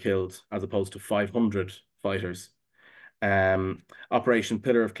 civilians were killed as opposed to 500 fighters. Operation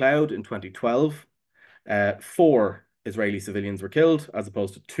Pillar of Cloud in 2012, 4 Israeli civilians were killed as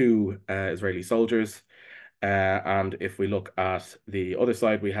opposed to 2 Israeli soldiers. And if we look at the other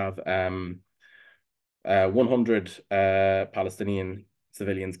side, we have 100 Palestinian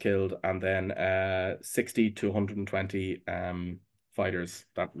civilians killed, and then 60 to 120 fighters.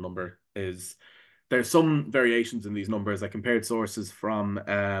 That number is there's some variations in these numbers. I compared sources from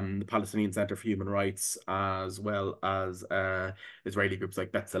the Palestinian Center for Human Rights as well as Israeli groups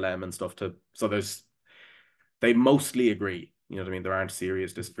like B'Tselem and stuff so they mostly agree. You know what I mean? There aren't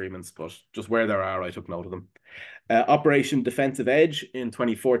serious disagreements, but just where there are, I took note of them. Operation Defensive Edge in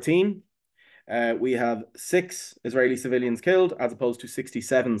 2014. We have 6 Israeli civilians killed as opposed to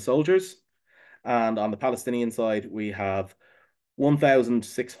 67 soldiers. And on the Palestinian side, we have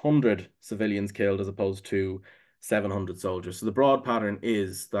 1,600 civilians killed as opposed to 700 soldiers. So the broad pattern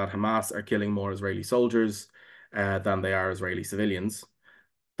is that Hamas are killing more Israeli soldiers than they are Israeli civilians.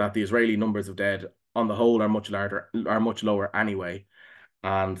 That the Israeli numbers of dead on the whole are much larger, are much lower anyway,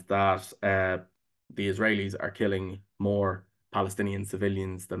 and that the Israelis are killing more Palestinian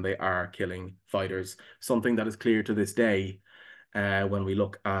civilians than they are killing fighters. Something that is clear to this day when we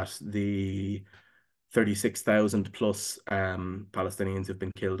look at the 36,000 plus Palestinians who've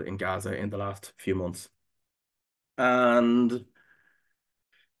been killed in Gaza in the last few months. And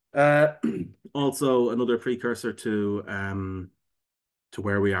uh, also another precursor to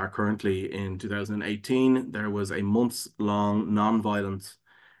where we are currently in 2018, there was a months-long non-violent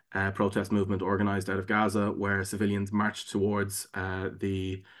protest movement organized out of Gaza where civilians marched towards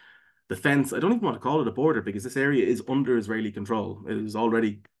the fence. I don't even want to call it a border because this area is under Israeli control. It is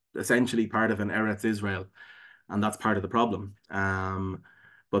already essentially part of an Eretz Israel, and that's part of the problem.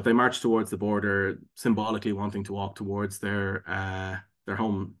 But they marched towards the border, symbolically wanting to walk towards their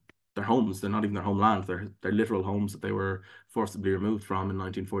home, their homes. They're not even their homeland. They're literal homes that they were forcibly removed from in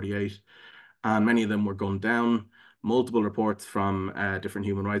 1948. And many of them were gunned down. Multiple reports from different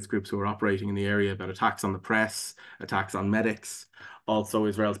human rights groups who are operating in the area about attacks on the press, attacks on medics. Also,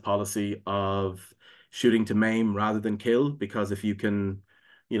 Israel's policy of shooting to maim rather than kill, because if you can,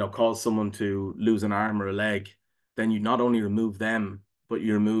 cause someone to lose an arm or a leg, then you not only remove them, but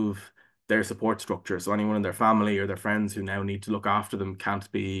you remove their support structure. So anyone in their family or their friends who now need to look after them can't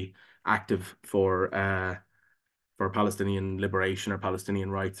be active for Palestinian liberation or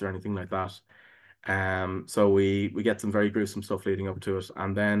Palestinian rights or anything like that. So we get some very gruesome stuff leading up to it,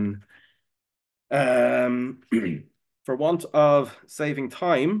 and then for want of saving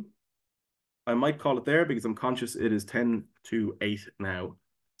time, I might call it there because I'm conscious it is 10 to 8 now.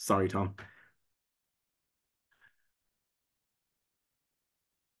 Sorry, Tom.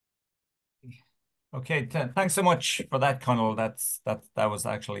 Okay, thanks so much for that, Connell. That was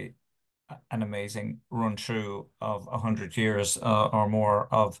actually an amazing run through of 100 years or more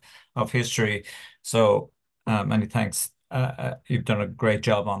of history. So many thanks. You've done a great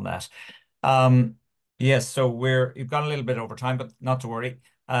job on that. Um, yes, so you've gone a little bit over time, but not to worry.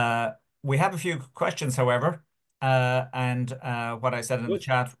 We have a few questions, however, and what I said in the Good.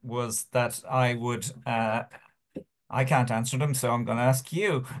 chat was that I can't answer them, so I'm going to ask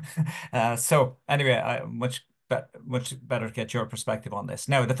you. So anyway, much better to get your perspective on this.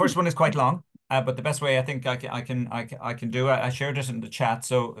 Now, the first one is quite long, but the best way I think I can do it. I shared it in the chat,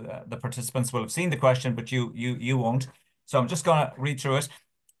 so the participants will have seen the question, but you won't. So I'm just going to read through it.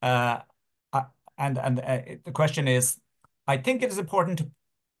 Uh, I- and the question is, I think it is important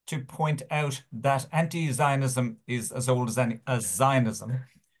to point out that anti-Zionism is as old as Zionism.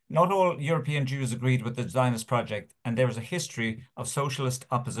 Not all European Jews agreed with the Zionist project, and there is a history of socialist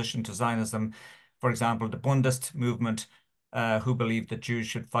opposition to Zionism. For example, the Bundist movement, who believed that Jews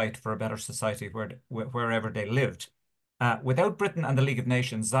should fight for a better society wherever they lived. Without Britain and the League of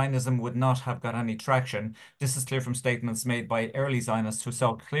Nations, Zionism would not have got any traction. This is clear from statements made by early Zionists who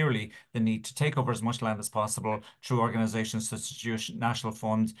saw clearly the need to take over as much land as possible through organizations such as Jewish National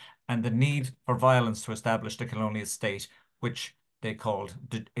Fund and the need for violence to establish the colonial state, which they called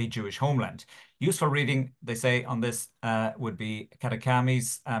a Jewish homeland. Useful reading, they say, on this would be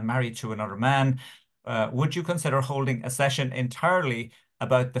Katakami's Married to Another Man. Would you consider holding a session entirely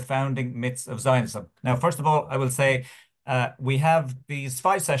about the founding myths of Zionism? Now, first of all, I will say we have these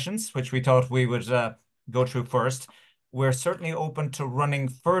 5 sessions, which we thought we would go through first. We're certainly open to running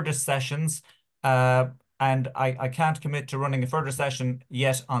further sessions, and I can't commit to running a further session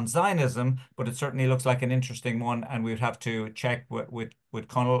yet on Zionism, but it certainly looks like an interesting one, and we'd have to check with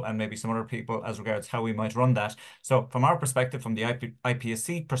Connell and maybe some other people as regards how we might run that. So from our perspective, from the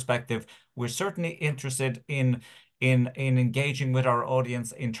IPSC perspective, we're certainly interested in engaging with our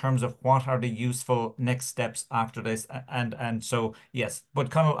audience in terms of what are the useful next steps after this. And so, yes,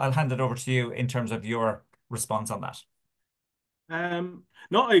 but Connell, I'll hand it over to you in terms of your response on that.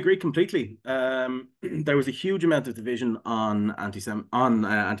 No, I agree completely. There was a huge amount of division on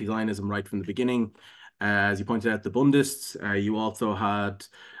anti-Zionism right from the beginning. As you pointed out, the Bundists. You also had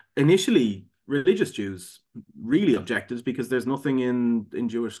initially religious Jews really objected because there's nothing in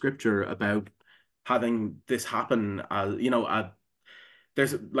Jewish scripture about having this happen,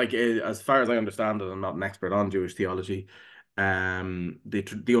 there's like as far as I understand it, I'm not an expert on Jewish theology.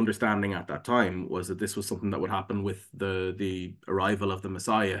 The understanding at that time was that this was something that would happen with the arrival of the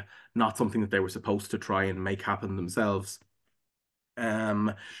Messiah, not something that they were supposed to try and make happen themselves.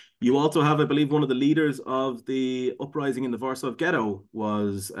 Um, you also have, I believe, one of the leaders of the uprising in the Warsaw Ghetto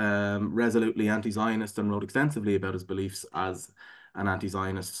was resolutely anti-Zionist and wrote extensively about his beliefs as an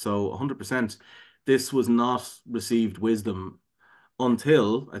anti-Zionist. So 100%, this was not received wisdom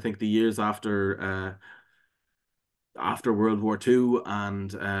until I think the years after World War II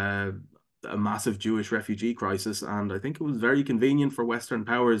and a massive Jewish refugee crisis. And I think it was very convenient for Western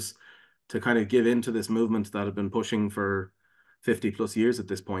powers to kind of give in to this movement that had been pushing for 50 plus years at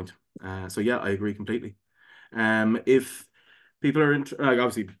this point. So yeah, I agree completely. If people are like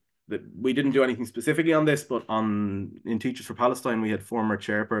obviously we didn't do anything specifically on this, but on in Teachers for Palestine, we had former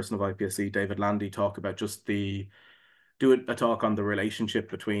chairperson of IPSC, David Landy, talk about just the do a talk on the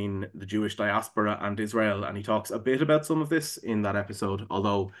relationship between the Jewish diaspora and Israel, and he talks a bit about some of this in that episode,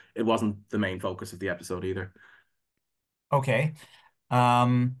 although it wasn't the main focus of the episode either. Okay.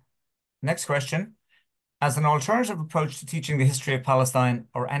 Um, Next question. As an alternative approach to teaching the history of Palestine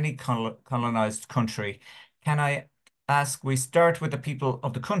or any colonized country, can I ask we start with the people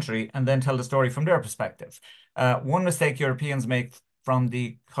of the country and then tell the story from their perspective? One mistake Europeans make from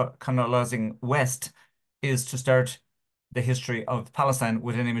the colonizing West is to start the history of Palestine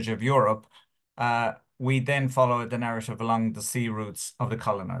with an image of Europe. We then follow the narrative along the sea routes of the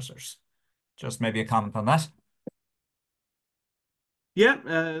colonizers. Just maybe a comment on that. Yeah,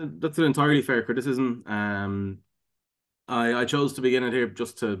 that's an entirely fair criticism. I chose to begin it here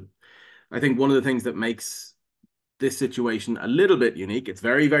just to, I think one of the things that makes this situation a little bit unique. It's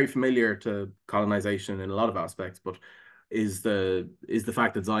very, very familiar to colonization in a lot of aspects, but is the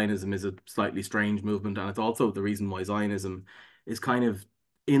fact that Zionism is a slightly strange movement, and it's also the reason why Zionism is kind of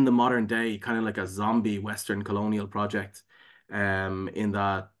in the modern day, kind of like a zombie Western colonial project. In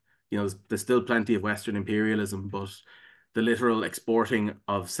that, there's still plenty of Western imperialism, but the literal exporting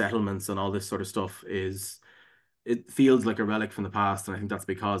of settlements and all this sort of stuff it feels like a relic from the past, and I think that's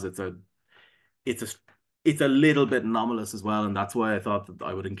because it's a it's a little bit anomalous as well, and that's why I thought that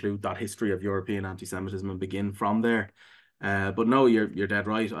I would include that history of European anti-Semitism and begin from there. But no, you're dead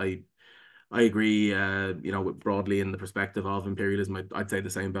right. I agree. Broadly in the perspective of imperialism, I'd say the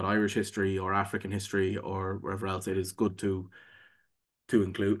same about Irish history or African history or wherever else. It is good to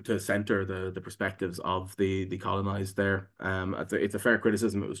include to center the perspectives of the colonized there. It's a fair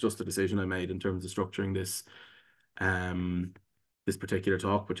criticism. It was just a decision I made in terms of structuring this particular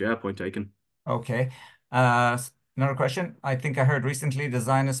talk. But yeah, point taken. Okay. Another question. I think I heard recently the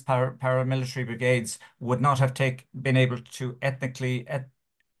Zionist paramilitary brigades would not have been able to ethnically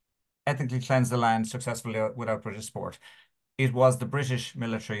cleanse the land successfully without British support. It was the British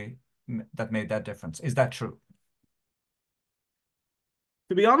military that made that difference. Is that true?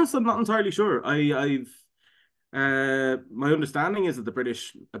 To be honest, I'm not entirely sure. My understanding is that the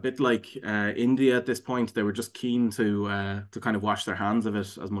British, a bit like India at this point, they were just keen to kind of wash their hands of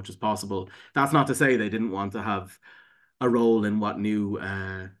it as much as possible. That's not to say they didn't want to have a role in what new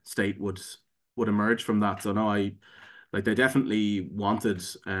state would emerge from that. So no, they definitely wanted,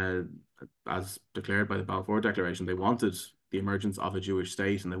 as declared by the Balfour Declaration, they wanted the emergence of a Jewish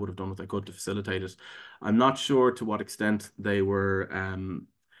state, and they would have done what they could to facilitate it. I'm not sure to what extent they were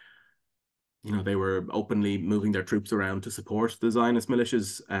openly moving their troops around to support the Zionist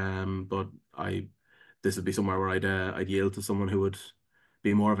militias. But this would be somewhere where I'd yield to someone who would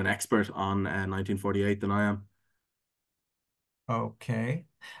be more of an expert on 1948 than I am. Okay.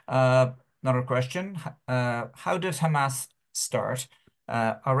 Another question. How did Hamas start?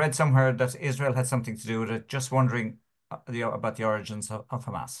 I read somewhere that Israel had something to do with it. Just wondering about the origins of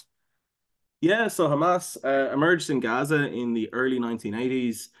Hamas. Yeah, so Hamas emerged in Gaza in the early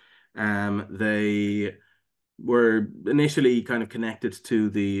 1980s. They were initially kind of connected to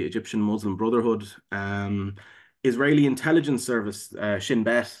the Egyptian Muslim Brotherhood. Israeli intelligence service, Shin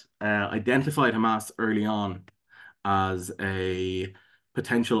Bet, identified Hamas early on as a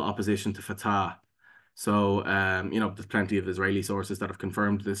potential opposition to Fatah. So, there's plenty of Israeli sources that have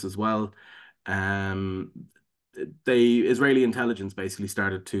confirmed this as well. Um, the Israeli intelligence basically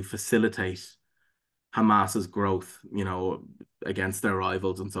started to facilitate Hamas's growth, against their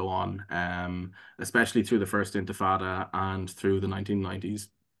rivals and so on, especially through the first Intifada and through the 1990s,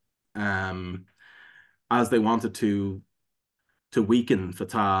 as they wanted to weaken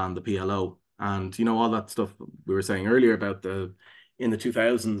Fatah and the PLO. And all that stuff we were saying earlier about in the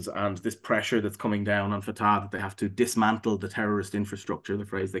 2000s and this pressure that's coming down on Fatah that they have to dismantle the terrorist infrastructure, the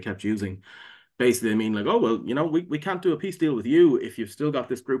phrase they kept using. basically they mean like, oh, well, we can't do a peace deal with you if you've still got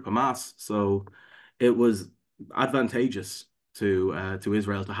this group Hamas. So it was advantageous to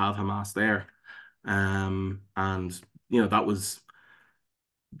Israel to have Hamas there. And that was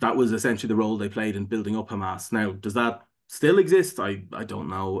essentially the role they played in building up Hamas. Now, does that still exist? I don't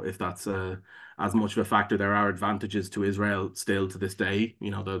know if that's as much of a factor. There are advantages to Israel still to this day.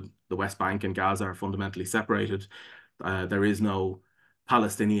 The West Bank and Gaza are fundamentally separated. There is no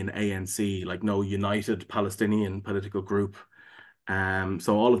Palestinian ANC, like no united Palestinian political group.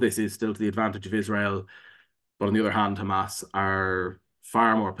 So all of this is still to the advantage of Israel. But on the other hand, Hamas are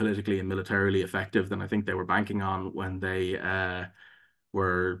far more politically and militarily effective than I think they were banking on when they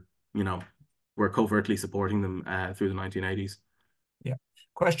were, you know, were covertly supporting them through the 1980s. Yeah.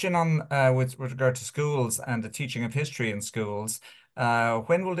 Question on with regard to schools and the teaching of history in schools.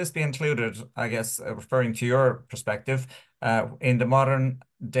 When will this be included? I guess referring to your perspective, in the modern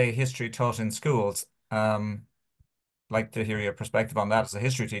day history taught in schools. Like to hear your perspective on that as a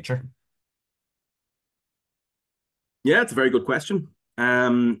history teacher. Yeah, it's a very good question.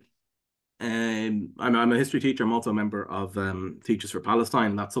 I'm a history teacher. I'm also a member of Teachers for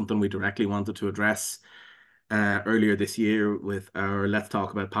Palestine. That's something we directly wanted to address earlier this year with our Let's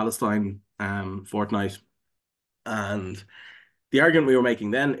Talk About Palestine fortnight. And the argument we were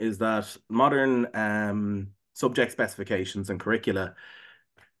making then is that modern subject specifications and curricula,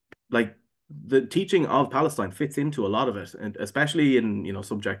 like the teaching of Palestine fits into a lot of it, and especially in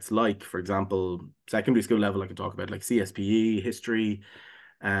subjects like, for example, secondary school level. I can talk about like CSPE, history,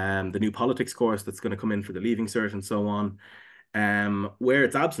 the new politics course that's going to come in for the Leaving Cert and so on. Where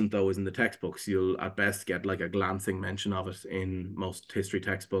it's absent though is in the textbooks. You'll at best get like a glancing mention of it in most history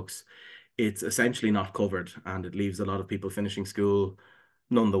textbooks. It's essentially not covered, and it leaves a lot of people finishing school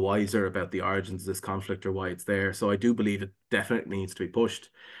none the wiser about the origins of this conflict or why it's there. So I do believe it definitely needs to be pushed.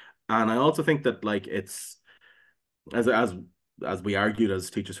 And I also think that like it's as we argued as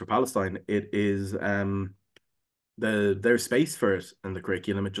Teachers for Palestine, it is there's space for it in the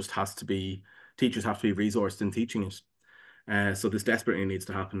curriculum. It just has to be teachers have to be resourced in teaching it. So this desperately needs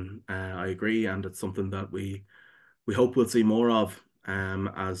to happen. I agree, and it's something that we hope we'll see more of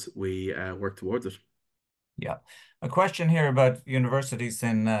as we work towards it. Yeah. A question here about universities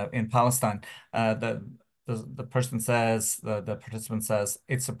in Palestine. The person says, the participant says,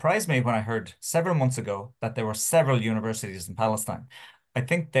 it surprised me when I heard several months ago that there were several universities in Palestine. I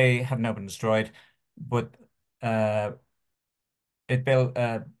think they have now been destroyed, but uh, it built,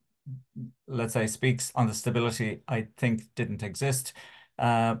 let's say, speaks on the stability I think didn't exist.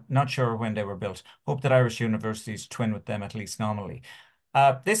 Not sure when they were built. Hope that Irish universities twin with them at least nominally.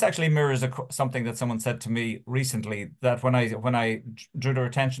 This actually mirrors something that someone said to me recently, that when I drew their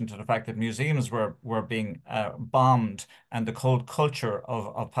attention to the fact that museums were being bombed and the whole culture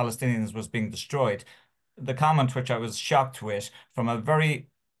of Palestinians was being destroyed, the comment which I was shocked with from a very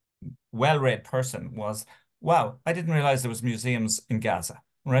well-read person was, "Wow, I didn't realize there was museums in Gaza."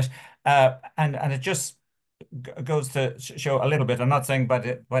 Right? And it just goes to show a little bit. I'm not saying by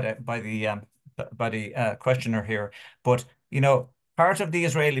the questioner here, but part of the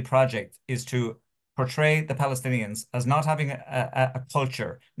Israeli project is to portray the Palestinians as not having a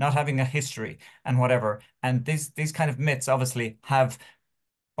culture, not having a history, and whatever. And these kind of myths obviously have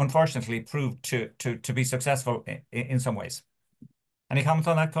unfortunately proved to be successful in some ways. Any comments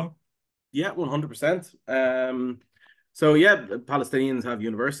on that, Colin? Yeah, 100%. So yeah, Palestinians have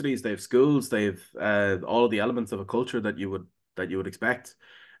universities, they have schools, they have all of the elements of a culture that you would expect.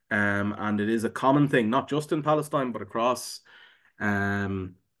 And it is a common thing, not just in Palestine, but across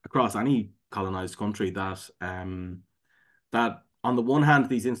any colonized country that on the one hand,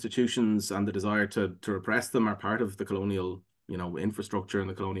 these institutions and the desire to repress them are part of the colonial, infrastructure and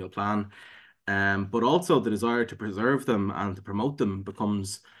the colonial plan. But also the desire to preserve them and to promote them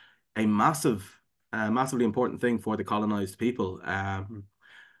becomes a massively important thing for the colonized people.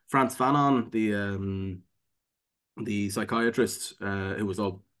 Frantz Fanon, the psychiatrist who was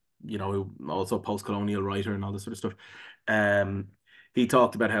who also post-colonial writer and all this sort of stuff, he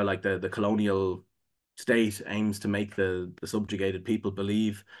talked about how like the colonial state aims to make the subjugated people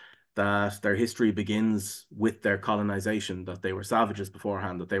believe that their history begins with their colonization, that they were savages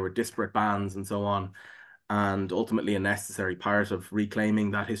beforehand, that they were disparate bands and so on. And ultimately, a necessary part of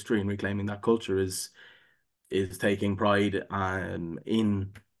reclaiming that history and reclaiming that culture is taking pride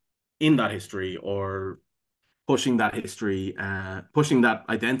in that history, or pushing that history, pushing that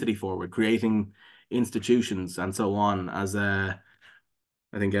identity forward, creating institutions and so on. As I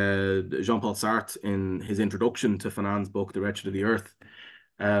think Jean-Paul Sartre, in his introduction to Fanon's book, The Wretched of the Earth,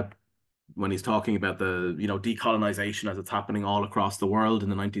 uh, when he's talking about the decolonization as it's happening all across the world in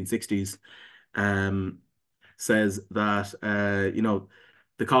the 1960s, um, says that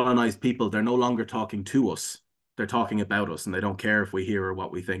the colonized people, they're no longer talking to us, they're talking about us, and they don't care if we hear or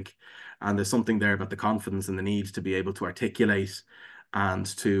what we think. And there's something there about the confidence and the need to be able to articulate and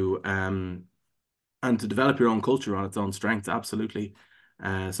to develop your own culture on its own strength. Absolutely.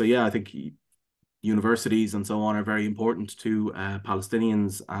 So yeah, I think universities and so on are very important to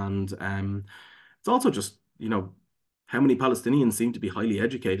Palestinians, and it's also just how many Palestinians seem to be highly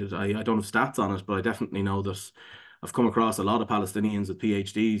educated. I don't have stats on it, but I definitely know that I've come across a lot of Palestinians with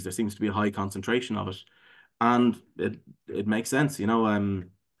PhDs. There seems to be a high concentration of it, and it makes sense. The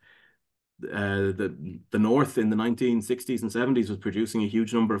North in the 1960s and 70s was producing a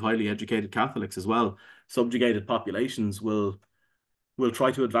huge number of highly educated Catholics as well. Subjugated populations will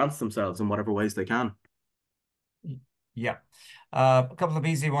try to advance themselves in whatever ways they can. Yeah. A couple of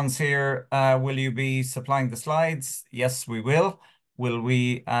easy ones here. Will you be supplying the slides? Yes, we will. Will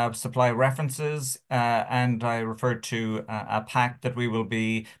we supply references? And I referred to a pack that we will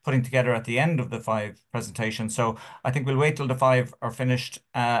be putting together at the end of the 5 presentations. So I think we'll wait till the 5 are finished,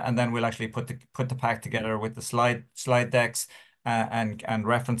 and then we'll actually put the pack together with the slide decks and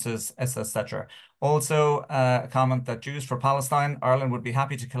references, etc. Also, a comment that Jews for Palestine, Ireland would be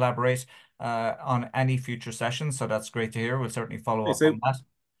happy to collaborate on any future sessions. So that's great to hear. We'll certainly follow Hey, up on Sue.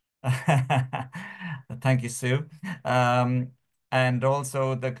 that. Thank you, Sue. And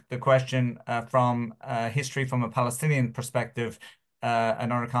also the question from history from a Palestinian perspective,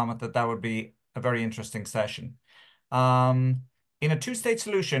 another comment that would be a very interesting session. In a two-state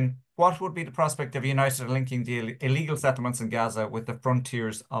solution, what would be the prospect of United linking the illegal settlements in Gaza with the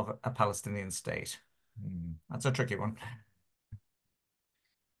frontiers of a Palestinian state? That's a tricky one.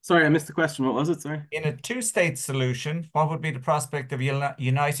 Sorry, I missed the question. What was it? Sorry. In a two-state solution, what would be the prospect of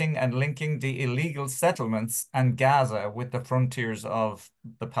uniting and linking the illegal settlements and Gaza with the frontiers of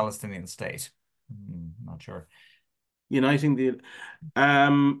the Palestinian state? Not sure. Uniting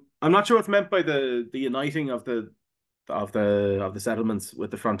I'm not sure what's meant by the uniting of the settlements with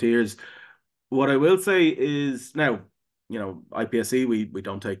the frontiers. What I will say is now, IPSC, we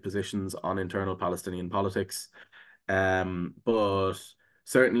don't take positions on internal Palestinian politics. But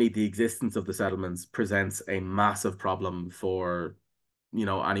certainly the existence of the settlements presents a massive problem for,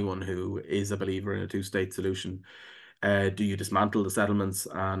 anyone who is a believer in a two-state solution. Do you dismantle the settlements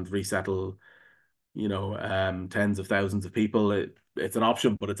and resettle, tens of thousands of people? It's an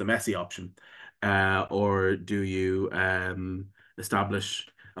option, but it's a messy option. Or do you establish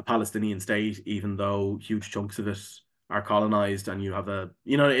a Palestinian state, even though huge chunks of it are colonized, and you have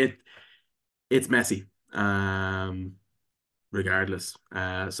it's messy. Regardless.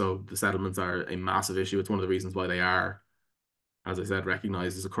 So the settlements are a massive issue. It's one of the reasons why they are, as I said,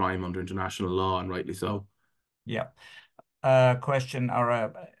 recognized as a crime under international law, and rightly so. Yeah. Question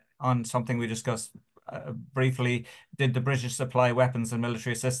on something we discussed briefly. Did the British supply weapons and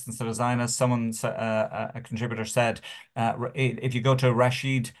military assistance to the Zionists? A contributor said, if you go to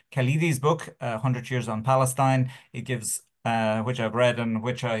Rashid Khalidi's book, 100 Years on Palestine, he gives, which I've read and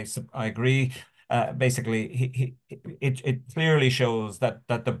which I agree. Basically, it clearly shows that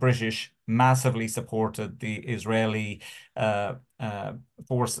the British massively supported the Israeli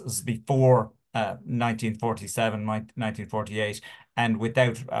forces before 1947, 1948, and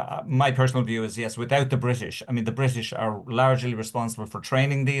without my personal view is yes, without the British. I mean, the British are largely responsible for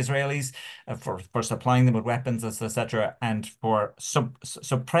training the Israelis, for supplying them with weapons, etc., and for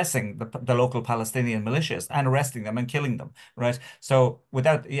suppressing the local Palestinian militias and arresting them and killing them. Right. So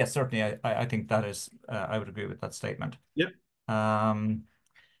without, yes, certainly, I think that is I would agree with that statement. Yep.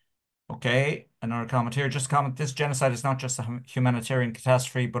 Okay, another comment here. Just comment, this genocide is not just a humanitarian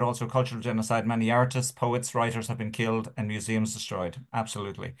catastrophe, but also a cultural genocide. Many artists, poets, writers have been killed and museums destroyed.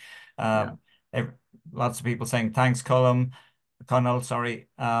 Absolutely. Yeah. Lots of people saying, thanks, Connell, sorry.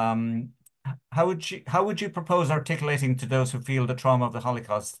 How would you propose articulating to those who feel the trauma of the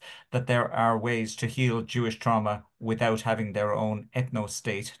Holocaust that there are ways to heal Jewish trauma without having their own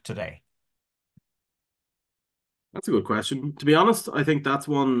ethno-state today? That's a good question. To be honest, I think that's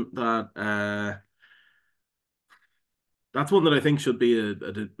one that I think should be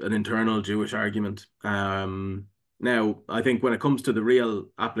an internal Jewish argument. Now, I think when it comes to the real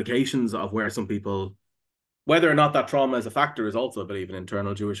applications of where some people, whether or not that trauma is a factor, is also, I believe, an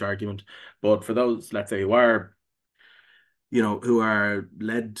internal Jewish argument. But for those, let's say, who are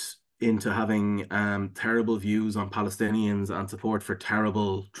led into having terrible views on Palestinians and support for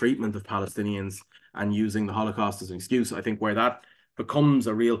terrible treatment of Palestinians and using the Holocaust as an excuse, I think where that becomes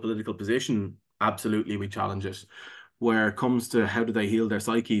a real political position, absolutely we challenge it. Where it comes to how do they heal their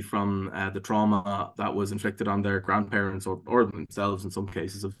psyche from the trauma that was inflicted on their grandparents or themselves in some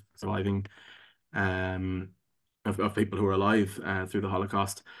cases of surviving um, of people who are alive through the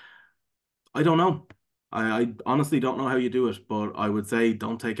Holocaust. I don't know. I honestly don't know how you do it, but I would say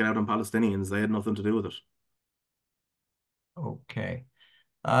don't take it out on Palestinians. They had nothing to do with it. Okay.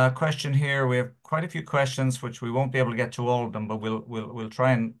 Question here. We have quite a few questions, which we won't be able to get to all of them, but we'll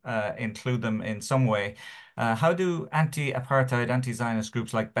try and include them in some way. How do anti-apartheid, anti-Zionist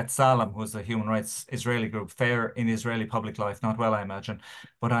groups like B'Tselem, who's a human rights Israeli group, fare in Israeli public life? Not well, I imagine.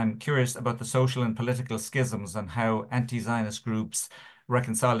 But I'm curious about the social and political schisms and how anti-Zionist groups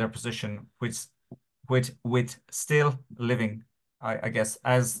reconcile their position, with still living, I guess,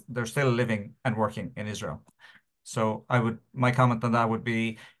 as they're still living and working in Israel. So my comment on that would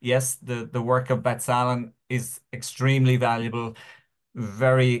be, yes, the work of B'Tselem is extremely valuable,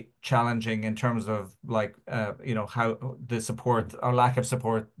 very challenging in terms of like how the support or lack of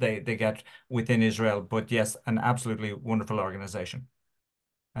support they get within Israel. But yes, an absolutely wonderful organization.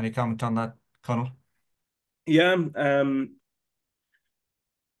 Any comment on that, Conal? Yeah.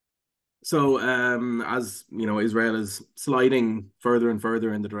 As you know, Israel is sliding further and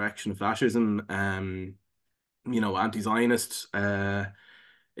further in the direction of fascism. Anti-Zionist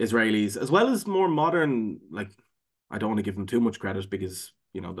Israelis, as well as more modern, like I don't want to give them too much credit because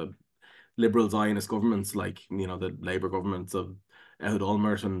the liberal Zionist governments, like the Labour governments of Ehud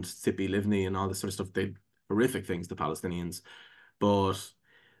Olmert and Tzipi Livni and all this sort of stuff, they did horrific things to Palestinians, but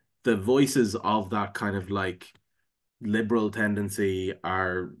the voices of that kind of like liberal tendency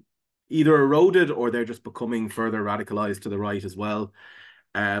are either eroded or they're just becoming further radicalized to the right as well.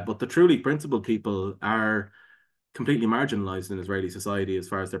 But the truly principled people are completely marginalized in Israeli society as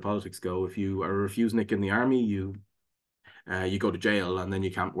far as their politics go. If you are a refusenick in the army, you go to jail and then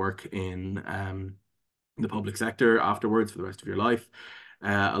you can't work in the public sector afterwards for the rest of your life.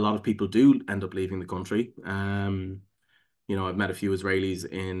 A lot of people do end up leaving the country. I've met a few Israelis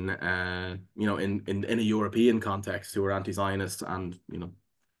in a European context who are anti-Zionist and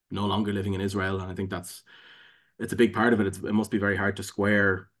no longer living in Israel, and I think it's a big part of it. It must be very hard to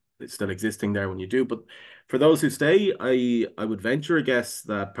square it's still existing there when you do. But for those who stay, I would venture a guess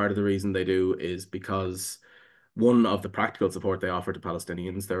that part of the reason they do is because one of the practical support they offer to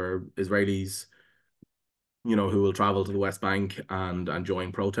Palestinians. There are Israelis, who will travel to the West Bank and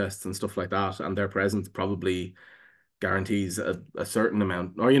join protests and stuff like that, and their presence probably guarantees a certain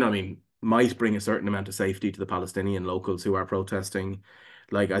amount, or might bring a certain amount of safety to the Palestinian locals who are protesting.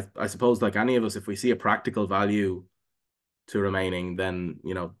 Like I suppose, like any of us, if we see a practical value to remaining, then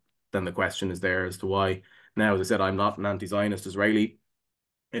the question is there as to why. Now, as I said, I'm not an anti-Zionist Israeli.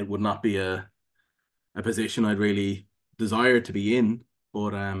 It would not be a position I'd really desire to be in,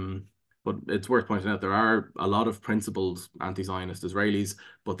 but it's worth pointing out there are a lot of principled anti-Zionist Israelis,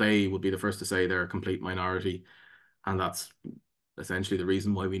 but they would be the first to say they're a complete minority, and that's essentially the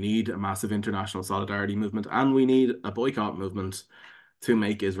reason why we need a massive international solidarity movement and we need a boycott movement to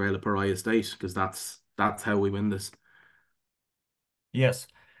make Israel a pariah state, because that's how we win this. Yes.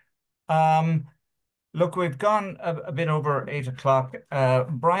 Look, we've gone a bit over 8 o'clock.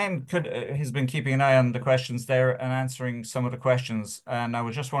 Brian has been keeping an eye on the questions there and answering some of the questions. And I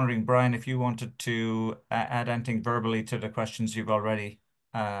was just wondering, Brian, if you wanted to add anything verbally to the questions you've already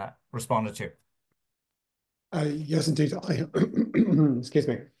responded to. Yes, indeed. Excuse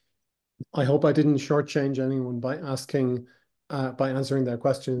me. I hope I didn't shortchange anyone by answering their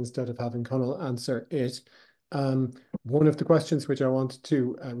question instead of having Conal answer it. One of the questions which I wanted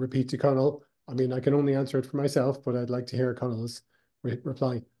to repeat to Conal, I mean, I can only answer it for myself, but I'd like to hear Conal's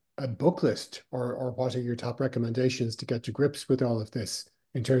reply. A book list, or what are your top recommendations to get to grips with all of this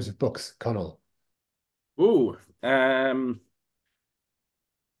in terms of books, Conal? Ooh,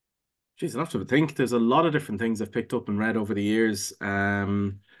 geez, I have to think. There's a lot of different things I've picked up and read over the years.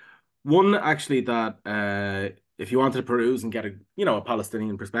 One actually that if you wanted to peruse and get a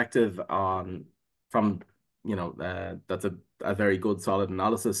Palestinian perspective on from that's a very good solid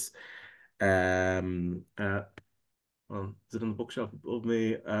analysis. Well, is it on the bookshelf above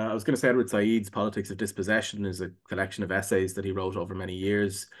me? I was going to say Edward Said's Politics of Dispossession is a collection of essays that he wrote over many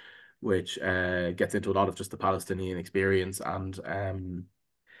years, which gets into a lot of just the Palestinian experience and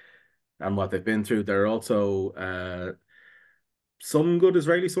what they've been through. There are also some good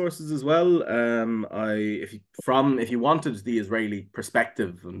Israeli sources as well. If you wanted the Israeli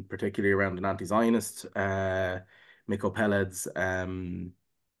perspective, and particularly around an anti-Zionist, Miko Peled's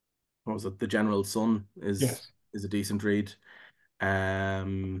what was it, The General's Son Yes. is a decent read.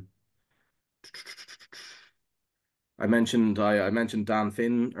 Um, I mentioned Dan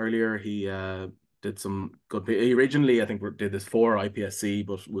Finn earlier. He did some good. He originally, I think, did this for IPSC,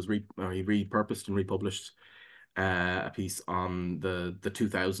 but he repurposed and republished a piece on the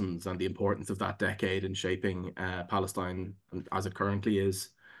 2000s and the importance of that decade in shaping Palestine as it currently is.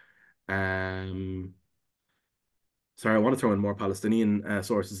 Sorry, I want to throw in more Palestinian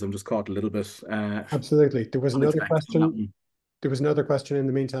sources. I'm just caught a little bit Absolutely. There was another unexpected on that question. one. There was another question in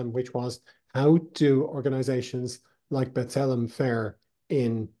the meantime, which was, how do organizations like B'Tselem fare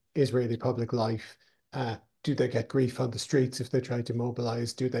in Israeli public life? Do they get grief on the streets if they try to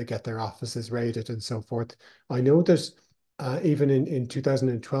mobilize? Do they get their offices raided and so forth? I know that even in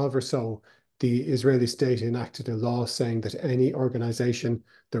 2012 or so, the Israeli state enacted a law saying that any organization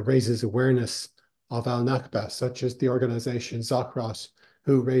that raises awareness of al-Nakba, such as the organization Zochrot,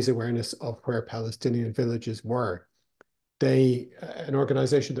 who raise awareness of where Palestinian villages were, an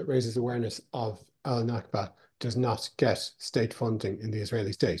organization that raises awareness of al-Nakba does not get state funding in the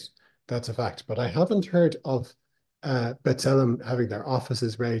Israeli state. That's a fact. But I haven't heard of B'Tselem having their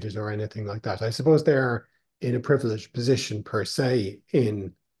offices raided or anything like that. I suppose they're in a privileged position per se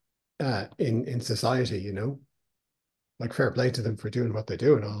in society, you know, like fair play to them for doing what they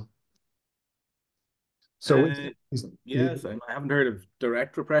do and all. So Yes, I haven't heard of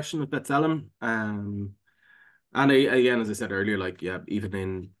direct repression of B'Tselem. And again, as I said earlier, like yeah, even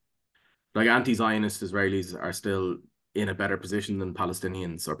in like anti-Zionist Israelis are still in a better position than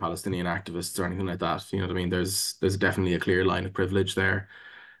Palestinians or Palestinian activists or anything like that. You know what I mean? There's definitely a clear line of privilege there.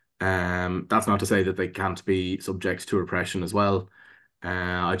 That's not to say that they can't be subject to repression as well.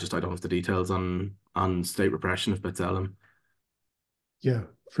 I don't have the details on state repression of B'Tselem. yeah,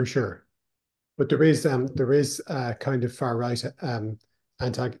 for sure. But there is kind of far right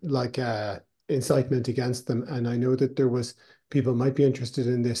anti like incitement against them, and I know that there was people might be interested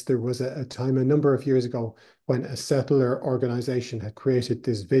in this. There was a time a number of years ago when a settler organization had created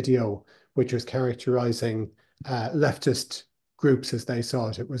this video which was characterizing leftist groups as they saw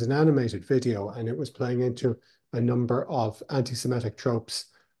it. It was an animated video and it was playing into a number of anti-Semitic tropes.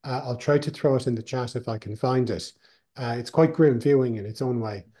 I'll try to throw it in the chat if I can find it. It's quite grim viewing in its own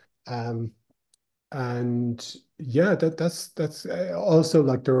way. Um, and yeah, that's also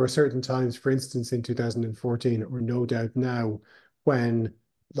like there were certain times, for instance, in 2014, or no doubt now, when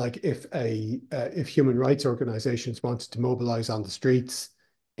like if human rights organizations wanted to mobilize on the streets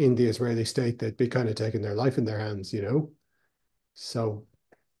in the Israeli state, they'd be kind of taking their life in their hands, you know? So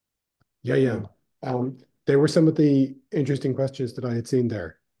yeah, yeah. Mm. They were some of the interesting questions that I had seen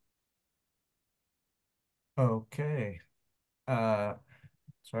there. Okay. Uh,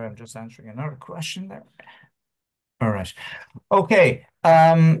 sorry, I'm just answering another question there. All right. Okay.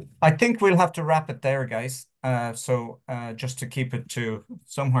 I think we'll have to wrap it there, guys. So just to keep it to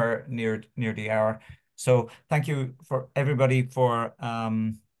somewhere near the hour. So thank you for everybody for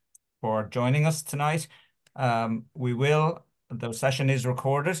joining us tonight. The session is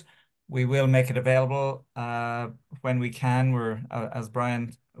recorded. We will make it available when we can. As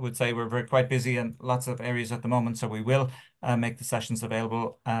Brian would say, we're quite busy in lots of areas at the moment, so we will make the sessions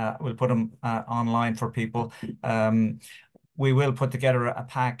available. We'll put them online for people. We will put together a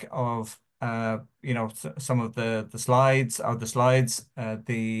pack of some of the slides,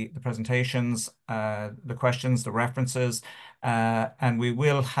 the presentations, the questions, the references, and we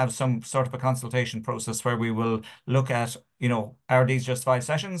will have some sort of a consultation process where we will look at, are these just 5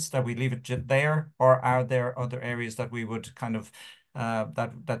 sessions that we leave it there, or are there other areas that we would kind of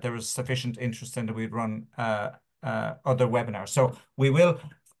that there is sufficient interest in that we'd run other webinars. So we will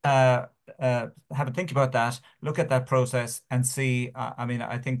have a think about that, look at that process and see. I mean,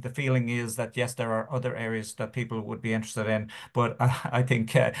 I think the feeling is that yes, there are other areas that people would be interested in, but I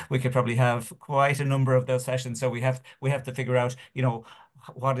think we could probably have quite a number of those sessions. So we have to figure out,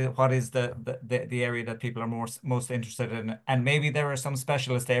 what is the area that people are most interested in, and maybe there are some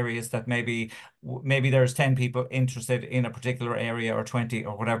specialist areas that maybe there's 10 people interested in a particular area or 20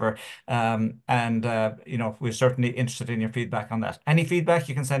 or whatever. And we're certainly interested in your feedback on that. Any feedback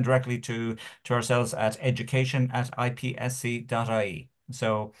you can send directly to ourselves at education@ipsc.ie.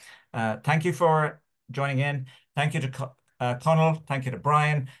 So thank you for joining in. Thank you to Conal, thank you to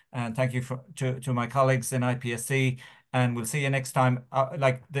Brian, and thank you to my colleagues in IPSC. And we'll see you next time.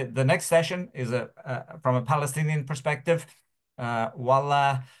 Like the next session is from a Palestinian perspective.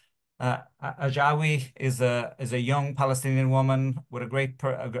 Wallah Ajawi is a young Palestinian woman with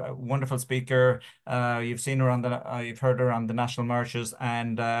a wonderful speaker. You've seen her you've heard her on the national marches,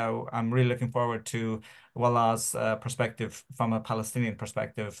 and I'm really looking forward to Wallah's perspective from a Palestinian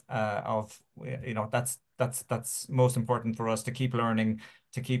perspective. That's most important for us to keep learning,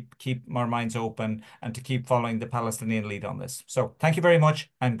 to keep our minds open, and to keep following the Palestinian lead on this. So thank you very much,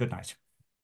 and good night.